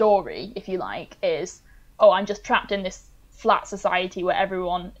of the story, if you like, is, oh, I'm just trapped in this flat society where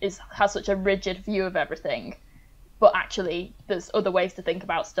everyone has such a rigid view of everything, but actually there's other ways to think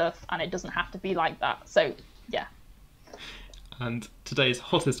about stuff and it doesn't have to be like that. So yeah. And today's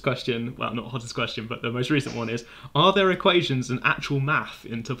hottest question, well, not hottest question, but the most recent one is, are there equations and actual math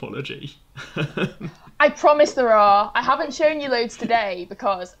in topology? I promise there are. I haven't shown you loads today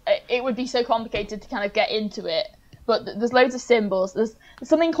because it would be so complicated to kind of get into it. But there's loads of symbols. There's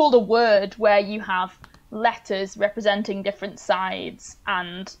something called a word where you have letters representing different sides,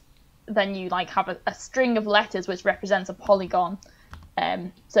 and then you like have a string of letters which represents a polygon.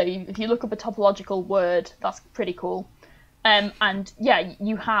 So if you look up a topological word, that's pretty cool. And yeah,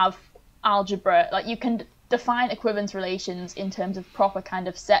 you have algebra, like you can define equivalence relations in terms of proper kind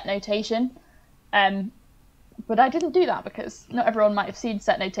of set notation. But I didn't do that because not everyone might have seen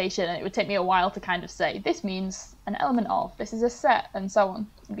set notation, and it would take me a while to kind of say, this means an element of, this is a set, and so on.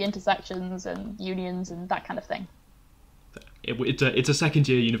 The intersections and unions and that kind of thing. It's a second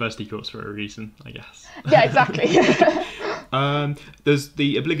year university course for a reason, I guess. Yeah, exactly. There's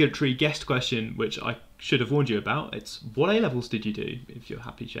the obligatory guest question, which I should have warned you about. It's, what A-levels did you do, if you're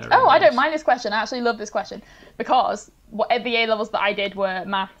happy sharing? Oh, I don't mind this question. I actually love this question because the A-levels that I did were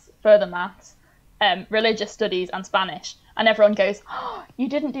maths, further maths, religious studies and Spanish. And everyone goes, oh, you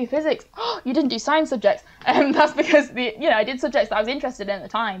didn't do physics. Oh, you didn't do science subjects. That's because I did subjects that I was interested in at the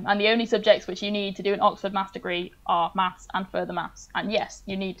time. And the only subjects which you need to do an Oxford maths degree are maths and further maths. And yes,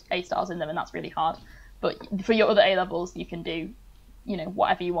 you need A stars in them, and that's really hard. But for your other A-levels, you can do,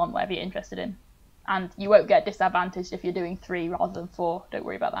 whatever you want, whatever you're interested in. And you won't get disadvantaged if you're doing 3 rather than 4. Don't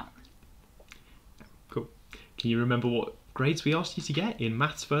worry about that. Cool. Can you remember what grades we asked you to get in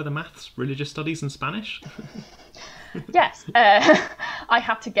maths, further maths, religious studies and Spanish? Yes. I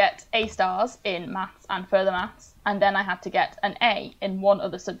had to get A stars in maths and further maths, and then I had to get an A in one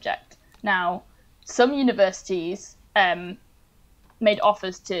other subject. Now, some universities made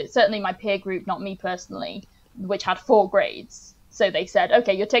offers to, certainly my peer group, not me personally, which had 4 grades. So they said,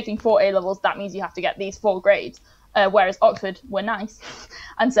 okay, you're taking 4 A-levels, that means you have to get these 4 grades. Whereas Oxford were nice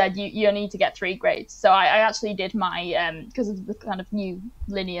and said, you need to get 3 grades. So I actually did my, because of the kind of new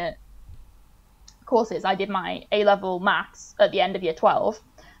linear courses, I did my A-level maths at the end of year 12.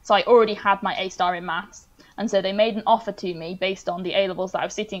 So I already had my A star in maths. And so they made an offer to me based on the A-levels that I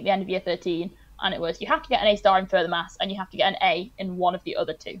was sitting at the end of year 13. And it was, you have to get an A star in further maths and you have to get an A in one of the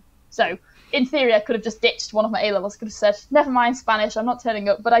other 2. So in theory, I could have just ditched one of my A-levels, could have said, never mind Spanish, I'm not turning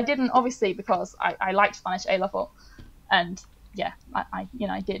up. But I didn't, obviously, because I liked Spanish A-level. And yeah,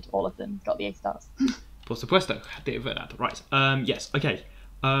 I did all of them, got the A stars. Por supuesto, right. Yes, okay.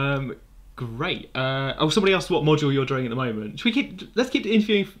 Great. Somebody asked what module you're doing at the moment. Let's keep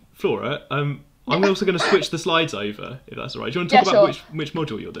interviewing Flora. I'm also going to switch the slides over, if that's all right. Do you want to talk about which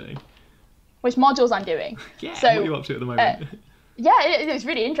module you're doing? Which modules I'm doing? Yeah, so, what are you up to at the moment? Yeah, it's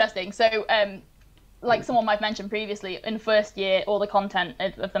really interesting. So, like someone might have mentioned previously, in first year, all the content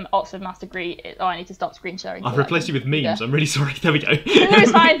of the Oxford Master degree, I need to stop screen sharing. I've replaced you with memes. Yeah. I'm really sorry. There we go. No,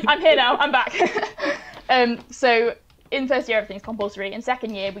 it's fine. I'm here now. I'm back. So, in first year, everything's compulsory. In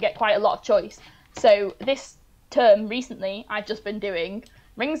second year, we get quite a lot of choice. So, this term, recently, I've just been doing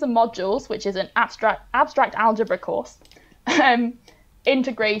Rings and Modules, which is an abstract algebra course.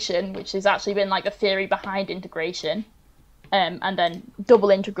 Integration, which has actually been like the theory behind integration. And then double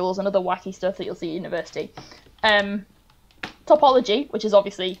integrals and other wacky stuff that you'll see at university. Topology, which is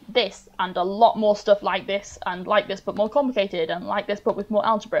obviously this, and a lot more stuff like this but more complicated, and like this but with more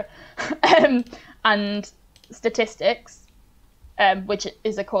algebra. And statistics, which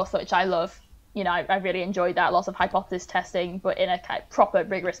is a course which I love. you know, I really enjoyed that. Lots of hypothesis testing, but in a kind of proper,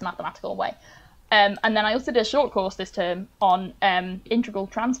 rigorous mathematical way. And then I also did a short course this term on integral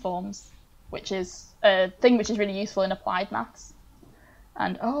transforms, which is a thing which is really useful in applied maths.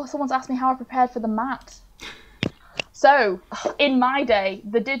 And, oh, someone's asked me how I prepared for the mat. So, in my day,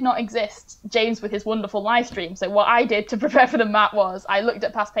 there did not exist James with his wonderful live stream. So what I did to prepare for the mat was I looked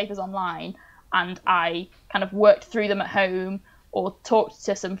at past papers online and I kind of worked through them at home or talked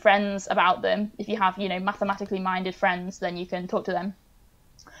to some friends about them. If you have, you know, mathematically minded friends, then you can talk to them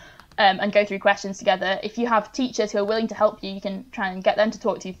and go through questions together. If you have teachers who are willing to help you, you can try and get them to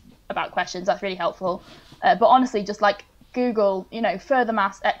talk to you about questions. That's really helpful. But honestly, just like Google, you know, further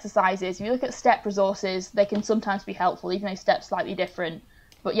maths exercises. If you look at STEP resources, they can sometimes be helpful, even though STEP's slightly different.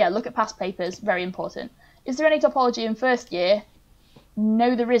 But yeah, look at past papers, very important. Is there any topology in first year?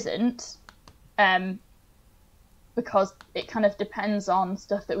 No, there isn't. Because it kind of depends on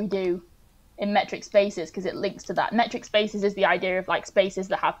stuff that we do in metric spaces, because it links to that. Metric spaces is the idea of like spaces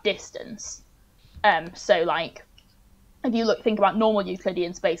that have distance. So like, if you think about normal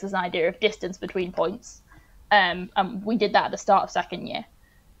Euclidean space as an idea of distance between points. And we did that at the start of second year.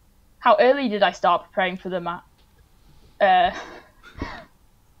 How early did I start preparing for the mat?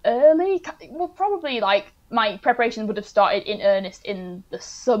 Early? Well, probably like my preparation would have started in earnest in the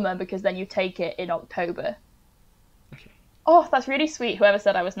summer, because then you take it in October. Okay. Oh, that's really sweet. Whoever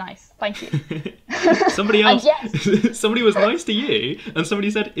said I was nice. Thank you. Somebody else, yes. Somebody was nice to you, and somebody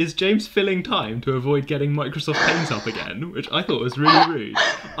said, "Is James filling time to avoid getting Microsoft Paint up again?" Which I thought was really rude.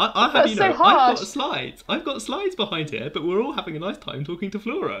 I have, you know, so harsh. I've got slides behind here, but we're all having a nice time talking to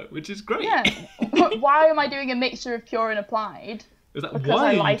Flora, which is great. Yeah. Why am I doing a mixture of pure and applied? Is that because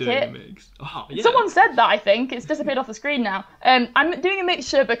why I are like you doing it. a mix? Oh, yeah. Someone said that, I think. It's disappeared off the screen now. I'm doing a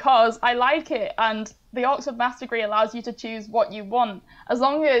mixture because I like it, and the Oxford Maths degree allows you to choose what you want, as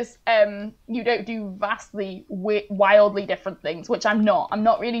long as you don't do vastly, wildly different things, which I'm not. I'm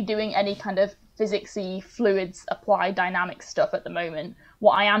not really doing any kind of physicsy, fluids, applied dynamics stuff at the moment.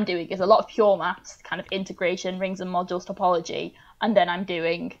 What I am doing is a lot of pure maths, kind of integration, rings and modules, topology, and then I'm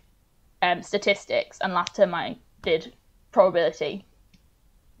doing statistics, and last term I did probability.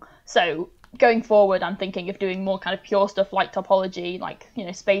 So going forward, I'm thinking of doing more kind of pure stuff like topology, like, you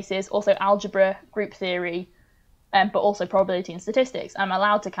know, spaces, also algebra, group theory, but also probability and statistics. I'm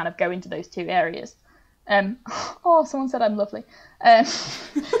allowed to kind of go into those two areas. Oh, someone said I'm lovely.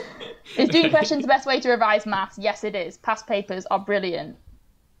 Is doing questions the best way to revise maths? Yes, it is. Past papers are brilliant.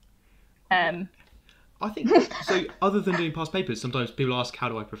 I think so. Other than doing past papers, sometimes people ask, "How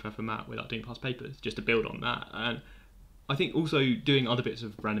do I prepare for math without doing past papers?" Just to build on that, and I think also doing other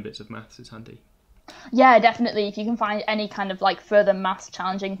random bits of maths is handy. Yeah, definitely. If you can find any kind of like further maths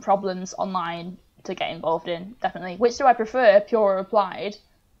challenging problems online to get involved in, definitely. Which do I prefer, pure or applied?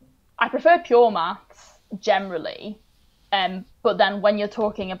 I prefer pure maths generally, but then when you're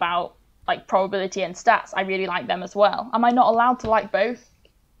talking about like probability and stats, I really like them as well. Am I not allowed to like both?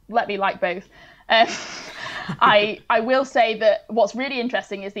 Let me like both. I will say that what's really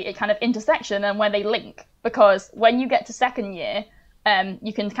interesting is the kind of intersection and where they link, because when you get to second year,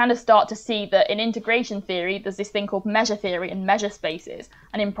 you can kind of start to see that in integration theory, there's this thing called measure theory and measure spaces.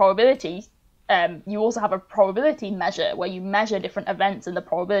 And in probability, you also have a probability measure where you measure different events and the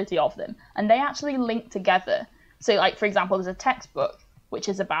probability of them. And they actually link together. So like, for example, there's a textbook which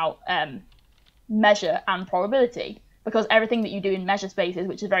is about measure and probability, because everything that you do in measure spaces,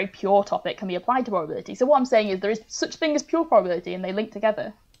 which is a very pure topic, can be applied to probability. So what I'm saying is there is such thing as pure probability, and they link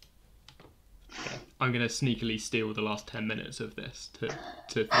together. I'm going to sneakily steal the last 10 minutes of this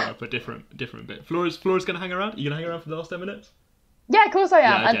to throw up a different bit. Flora's going to hang around? Are you going to hang around for the last 10 minutes? Yeah, of course I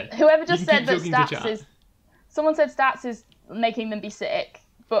am. Yeah, okay. And whoever just said that talking to stats chat. is... Someone said stats is making them be sick.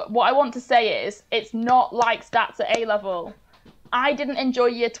 But what I want to say is, it's not like stats at A-level. I didn't enjoy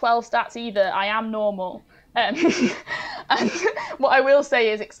year 12 stats either. I am normal. And what I will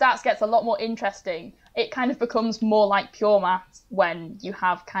say is stats gets a lot more interesting. It kind of becomes more like pure maths when you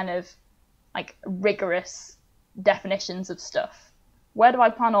have kind of like rigorous definitions of stuff. Where do I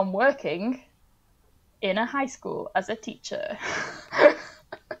plan on working? In a high school as a teacher.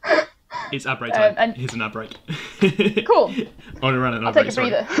 It's ad break time. Here's an ad break. Cool. I'll run an I'll ad take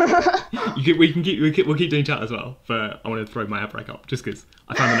break. a breather. We'll keep doing chat as well, but I wanted to throw my ad break up just because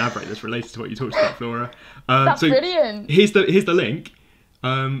I found an ad break that's related to what you talked about, Flora. That's brilliant. Here's the link.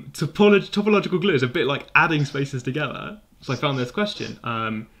 Topological glue is a bit like adding spaces together. So I found this question.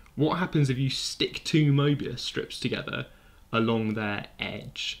 What happens if you stick two Mobius strips together along their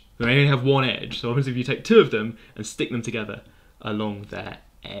edge? They only have one edge. So what happens if you take two of them and stick them together along their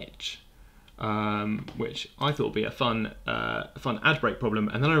edge? which I thought would be a fun ad break problem,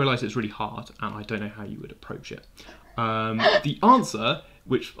 and then I realised it's really hard, and I don't know how you would approach it. The answer,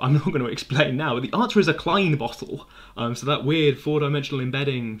 which I'm not going to explain now, but the answer is a Klein bottle. So that weird 4-dimensional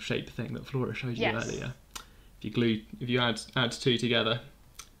embedding shape thing that Flora showed you earlier. If you add two together,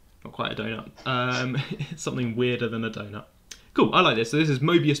 not quite a donut. Something weirder than a donut. Cool, I like this. So this is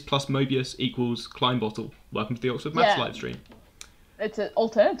Mobius plus Mobius equals Klein bottle. Welcome to the Oxford Maths live stream. It's an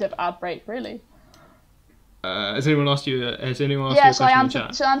alternative ad break, really. Has anyone asked you a question shall I in answer, the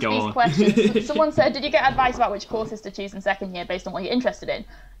chat? shall I answer these questions? Someone said, did you get advice about which courses to choose in second year based on what you're interested in?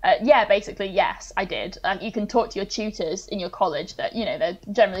 Yeah, basically, yes, I did. You can talk to your tutors in your college that, you know, they're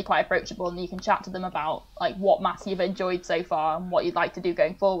generally quite approachable, and you can chat to them about like what maths you've enjoyed so far and what you'd like to do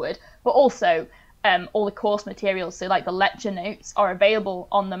going forward. But also, all the course materials, so like the lecture notes, are available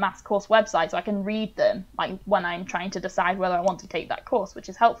on the maths course website, so I can read them like when I'm trying to decide whether I want to take that course, which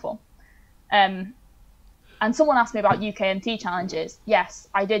is helpful. And someone asked me about UKMT challenges. Yes,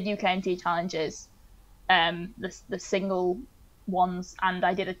 I did UKMT challenges, the single ones, and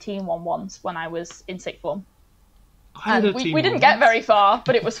I did a team one once when I was in sixth form. We didn't get very far,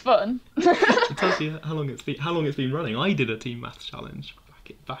 but it was fun. It tells you how long it's been running. I did a team maths challenge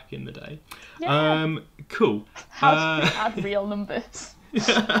back in the day. Yeah. Cool. How do we add real numbers?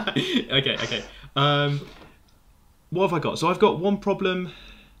 Okay. What have I got? So I've got one problem.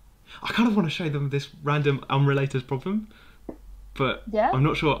 I kind of want to show them this random unrelated problem, but I'm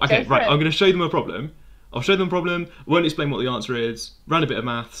not sure. Okay, right, I'm going to show them a problem. I'll show them a problem, won't explain what the answer is, ran a bit of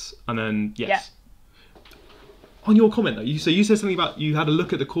maths, and then, yes. Yeah. On your comment, though, you said something about you had a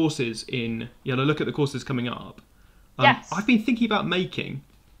look at the courses coming up. Yes. I've been thinking about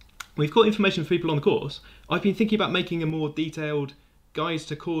we've got information for people on the course, I've been thinking about making a more detailed guides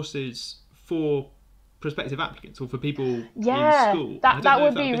to courses for prospective applicants or for people in school. That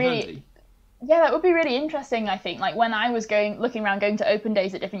would be really handy. Yeah, that would be really interesting, I think. Like when I was looking around going to open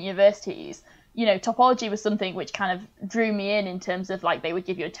days at different universities, you know, topology was something which kind of drew me in terms of like they would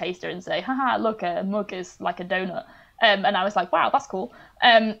give you a taster and say, haha, look, a mug is like a donut. And I was like, wow, that's cool.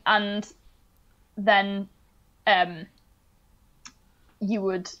 And then you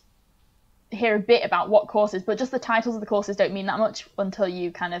would hear a bit about what courses, but just the titles of the courses don't mean that much until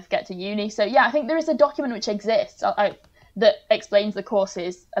you kind of get to uni. So yeah, I think there is a document which exists that explains the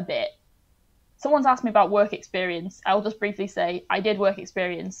courses a bit. Someone's asked me about work experience. I'll just briefly say I did work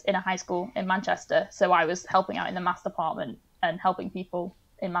experience in a high school in Manchester, so I was helping out in the maths department and helping people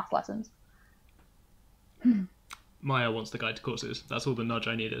in math lessons. Maya wants the guide to courses. That's all the nudge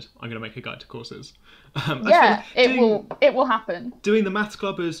I needed. I'm going to make a guide to courses. It will happen. Doing the maths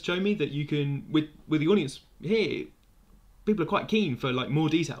club has shown me that you can, with the audience here, people are quite keen for like more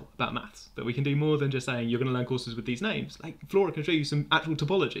detail about maths. That we can do more than just saying you're going to learn courses with these names. Like Flora can show you some actual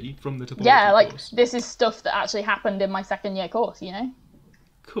topology from the topology course. This is stuff that actually happened in my second year course, you know?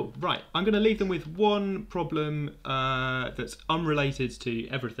 Cool. Right. I'm going to leave them with one problem that's unrelated to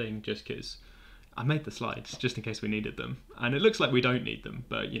everything, just because I made the slides just in case we needed them, and it looks like we don't need them,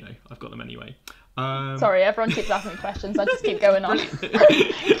 but you know, I've got them anyway. Sorry, everyone keeps asking me questions. I just keep going on.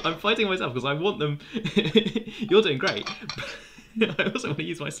 I'm fighting myself because I want them. You're doing great. I also want to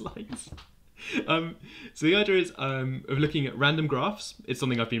use my slides. So the idea is of looking at random graphs. It's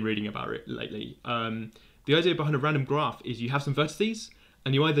something I've been reading about lately. The idea behind a random graph is you have some vertices,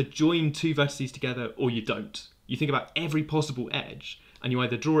 and you either join two vertices together or you don't. You think about every possible edge, and you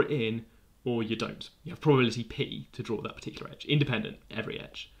either draw it in or you don't. You have probability P to draw that particular edge, independent, every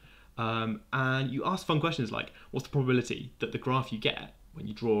edge. And you ask fun questions like, what's the probability that the graph you get when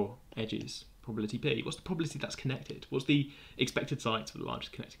you draw edges, probability P, what's the probability that's connected? What's the expected size for the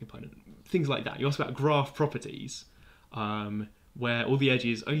largest connecting component? Things like that. You ask about graph properties, where all the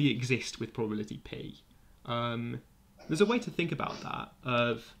edges only exist with probability P. There's a way to think about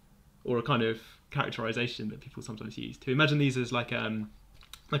that, or a kind of characterization that people sometimes use, to imagine these as like a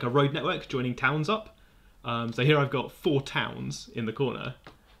road network joining towns up. So here I've got 4 towns in the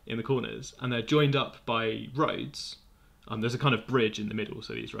corners, and they're joined up by roads. There's a kind of bridge in the middle,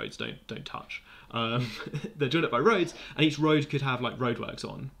 so these roads don't touch. They're joined up by roads, and each road could have like roadworks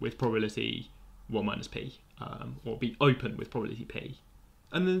on with probability 1 minus p, or be open with probability p.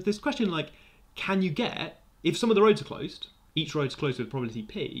 And then this question like, can you get, if some of the roads are closed, each road's closed with probability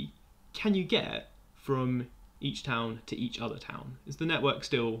p, can you get from each town to each other town? Is the network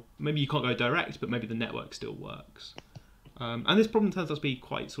still, maybe you can't go direct, but maybe the network still works. And this problem turns out to be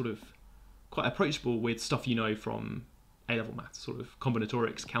quite approachable with stuff you know from A-level maths, sort of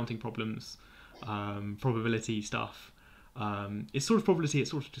combinatorics, counting problems, probability stuff. It's sort of probability, it's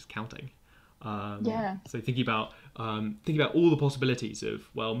sort of just counting. So thinking about all the possibilities of,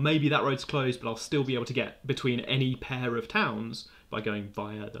 well, maybe that road's closed, but I'll still be able to get between any pair of towns by going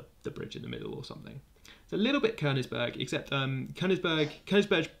via the bridge in the middle or something. It's a little bit Königsberg, except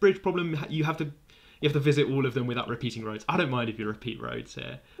Königsberg bridge problem. You have to visit all of them without repeating roads. I don't mind if you repeat roads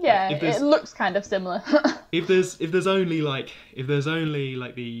here. Yeah, it looks kind of similar. if there's only like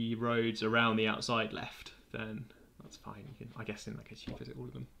the roads around the outside left, then that's fine. You can, I guess in that case, you can visit all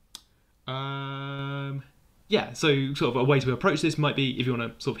of them. Yeah, so sort of a way to approach this might be, if you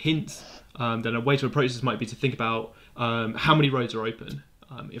want to sort of hint, then a way to approach this might be to think about how many roads are open.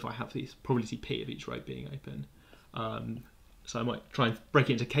 If I have this probability P of each road being open. So I might try and break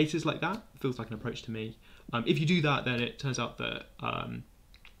it into cases like that. Feels like an approach to me. If you do that, then it turns out that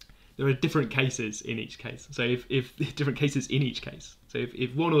there are different cases in each case. So if different cases in each case. So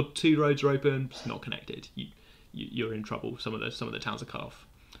if one or two roads are open, it's not connected, you're in trouble. Some of the towns are cut off.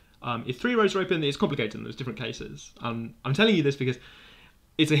 If three roads are open, it's complicated and there's different cases. I'm telling you this because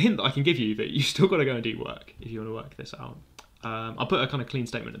it's a hint that I can give you that you still got to go and do work if you want to work this out. I'll put a kind of clean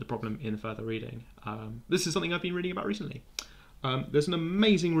statement of the problem in the further reading. This is something I've been reading about recently. There's an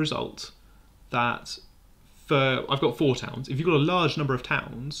amazing result that I've got 4 towns. If you've got a large number of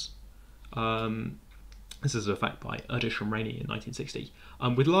towns, this is a fact by Erdős from Rainey in 1960,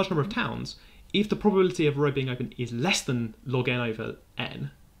 with a large number of towns, if the probability of a road being open is less than log n over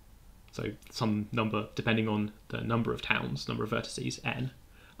n, so some number depending on the number of towns, number of vertices, n,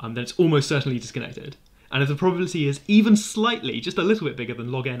 then it's almost certainly disconnected. And if the probability is even slightly, just a little bit bigger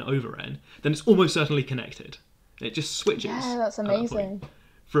than log n over n, then it's almost certainly connected. It just switches. Yeah, that's amazing.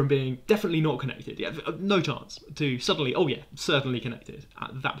 From being definitely not connected, yeah, no chance, to suddenly, oh yeah, certainly connected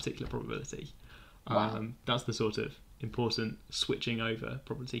at that particular probability. Wow. That's the sort of important switching over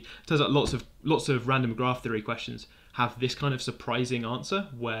probability. Turns out lots of random graph theory questions have this kind of surprising answer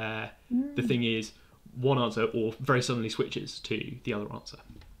where the thing is one answer or very suddenly switches to the other answer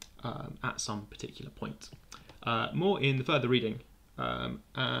at some particular point. More in the further reading,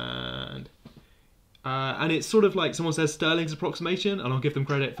 and it's sort of like someone says Stirling's approximation, and I'll give them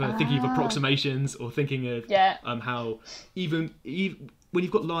credit for thinking of approximations or thinking of how even when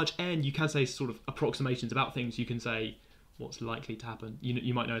you've got large n, you can say sort of approximations about things. You can say what's likely to happen.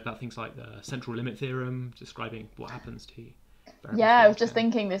 You might know about things like the central limit theorem, describing what happens to you. Yeah, I was just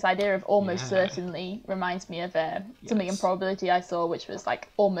thinking this idea of almost certainly reminds me of something in probability I saw, which was like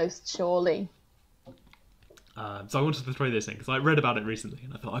almost surely. So I wanted to throw this in because I read about it recently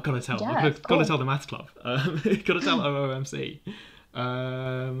and I thought I've got to tell. I've got to tell the maths club. Got to tell OOMC.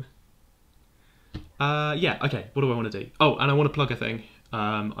 Yeah. Okay. What do I want to do? Oh, and I want to plug a thing.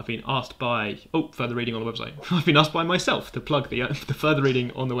 I've been asked by further reading on the website. I've been asked by myself to plug the further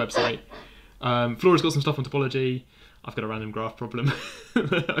reading on the website. Flora's got some stuff on topology. I've got a random graph problem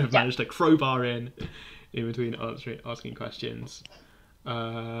I've managed to crowbar in between asking questions.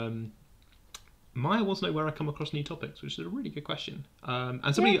 Maya wants to know where I come across new topics, which is a really good question.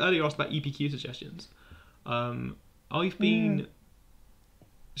 And somebody earlier asked about EPQ suggestions. I've been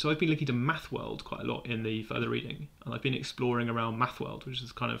looking to MathWorld quite a lot in the further reading, and I've been exploring around MathWorld, which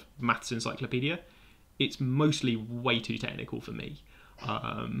is kind of maths encyclopedia. It's mostly way too technical for me.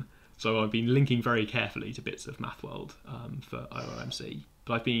 So I've been linking very carefully to bits of MathWorld for OOMC.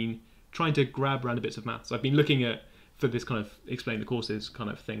 But I've been trying to grab random bits of maths. I've been looking at, for this kind of explain the courses kind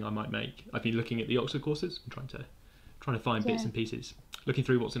of thing I might make, I've been looking at the Oxford courses and trying to find bits and pieces. Looking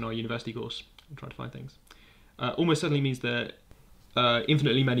through what's in our university course and trying to find things. Almost certainly means that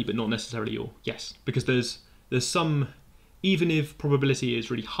infinitely many, but not necessarily all. Yes, because there's some, even if probability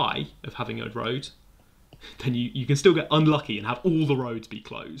is really high of having a road, then you can still get unlucky and have all the roads be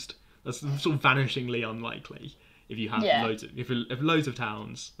closed. That's sort of vanishingly unlikely. If you have loads of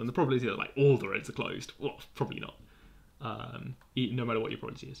towns, then the probability that like all the roads are closed, well, probably not. No matter what your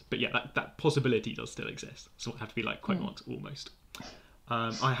probability is. But yeah, that possibility does still exist. So I have to be like quote marks almost.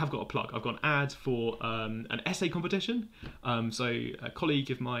 I have got a plug. I've got an ad for an essay competition. So a colleague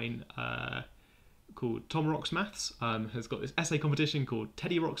of mine called Tom Rocks Maths has got this essay competition called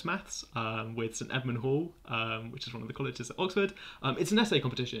Teddy Rocks Maths with St Edmund Hall, which is one of the colleges at Oxford. It's an essay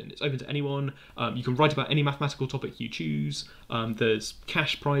competition. It's open to anyone. You can write about any mathematical topic you choose. There's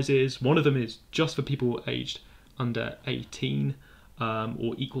cash prizes. One of them is just for people aged under 18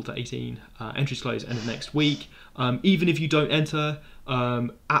 or equal to 18. Entries close end of next week. Even if you don't enter,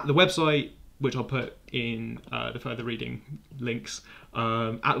 at the website, which I'll put in the further reading links,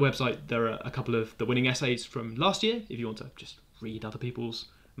 at the website there are a couple of the winning essays from last year if you want to just read other people's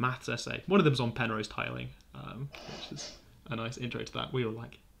maths essay. One of them's on Penrose tiling, which is a nice intro to that. We all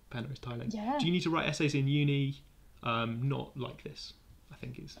like Penrose tiling. Yeah. Do you need to write essays in uni? Not like this. I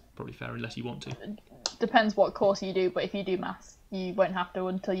think is probably fair, unless you want to. Depends what course you do, but if you do maths, you won't have to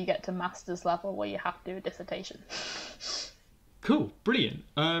until you get to master's level, where you have to do a dissertation. Cool, brilliant.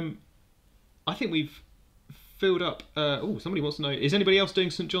 I think we've filled up. Somebody wants to know: is anybody else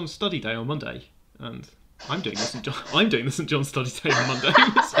doing St John's Study Day on Monday? And I'm doing the St John's Study Day on Monday,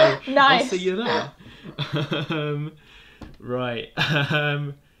 so nice. I'll see you there. Right,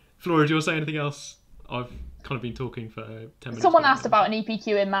 Flora, do you want to say anything else? I've kind of been talking for 10 minutes. Someone asked about an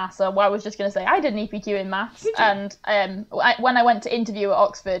EPQ in maths, so I was just going to say I did an EPQ in maths, and when I went to interview at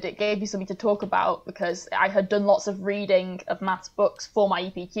Oxford, it gave me something to talk about because I had done lots of reading of maths books for my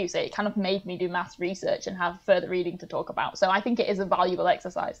EPQ, so it kind of made me do maths research and have further reading to talk about. So I think it is a valuable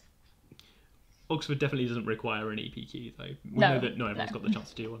exercise. Oxford definitely doesn't require an EPQ, though. We know that not everyone's got the chance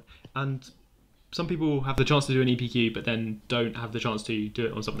to do one, and some people have the chance to do an EPQ, but then don't have the chance to do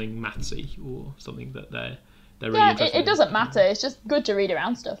it on something mathsy or something that they're really interested in. It doesn't matter. It's just good to read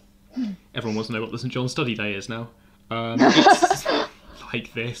around stuff. Everyone wants to know what the St John's Study Day is now. It's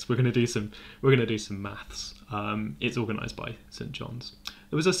like this. We're gonna do some maths. It's organised by St John's.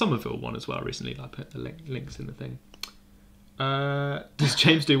 There was a Somerville one as well recently. I put the links in the thing. Does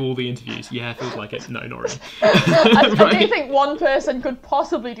James do all the interviews? Yeah, feels like it. No, not really. I don't think one person could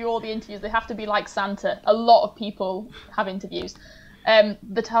possibly do all the interviews. They have to be like Santa. A lot of people have interviews.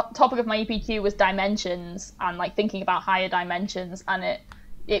 The topic of my EPQ was dimensions and like thinking about higher dimensions, and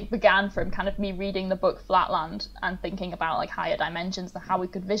it began from kind of me reading the book Flatland and thinking about like higher dimensions and how we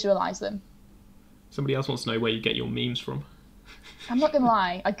could visualize them. Somebody else wants to know where you get your memes from. I'm not gonna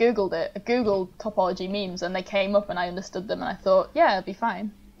lie, I googled it. I googled topology memes and they came up and I understood them and I thought, yeah, it'll be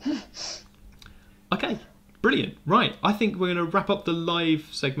fine. Okay, brilliant. Right, I think we're going to wrap up the live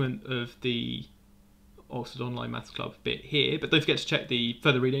segment of the Oxford Online Maths Club bit here, but don't forget to check the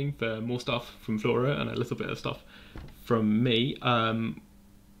further reading for more stuff from Flora and a little bit of stuff from me.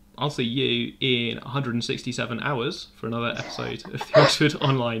 I'll see you in 167 hours for another episode of the Oxford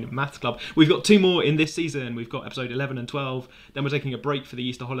Online Maths Club. We've got 2 more in this season. We've got episode 11 and 12. Then we're taking a break for the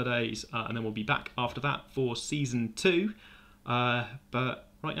Easter holidays, and then we'll be back after that for season 2. But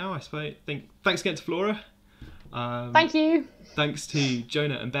right now, I think thanks again to Flora. Thank you. Thanks to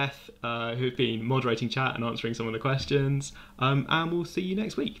Jonah and Beth, who have been moderating chat and answering some of the questions. And we'll see you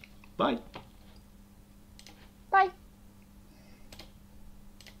next week. Bye.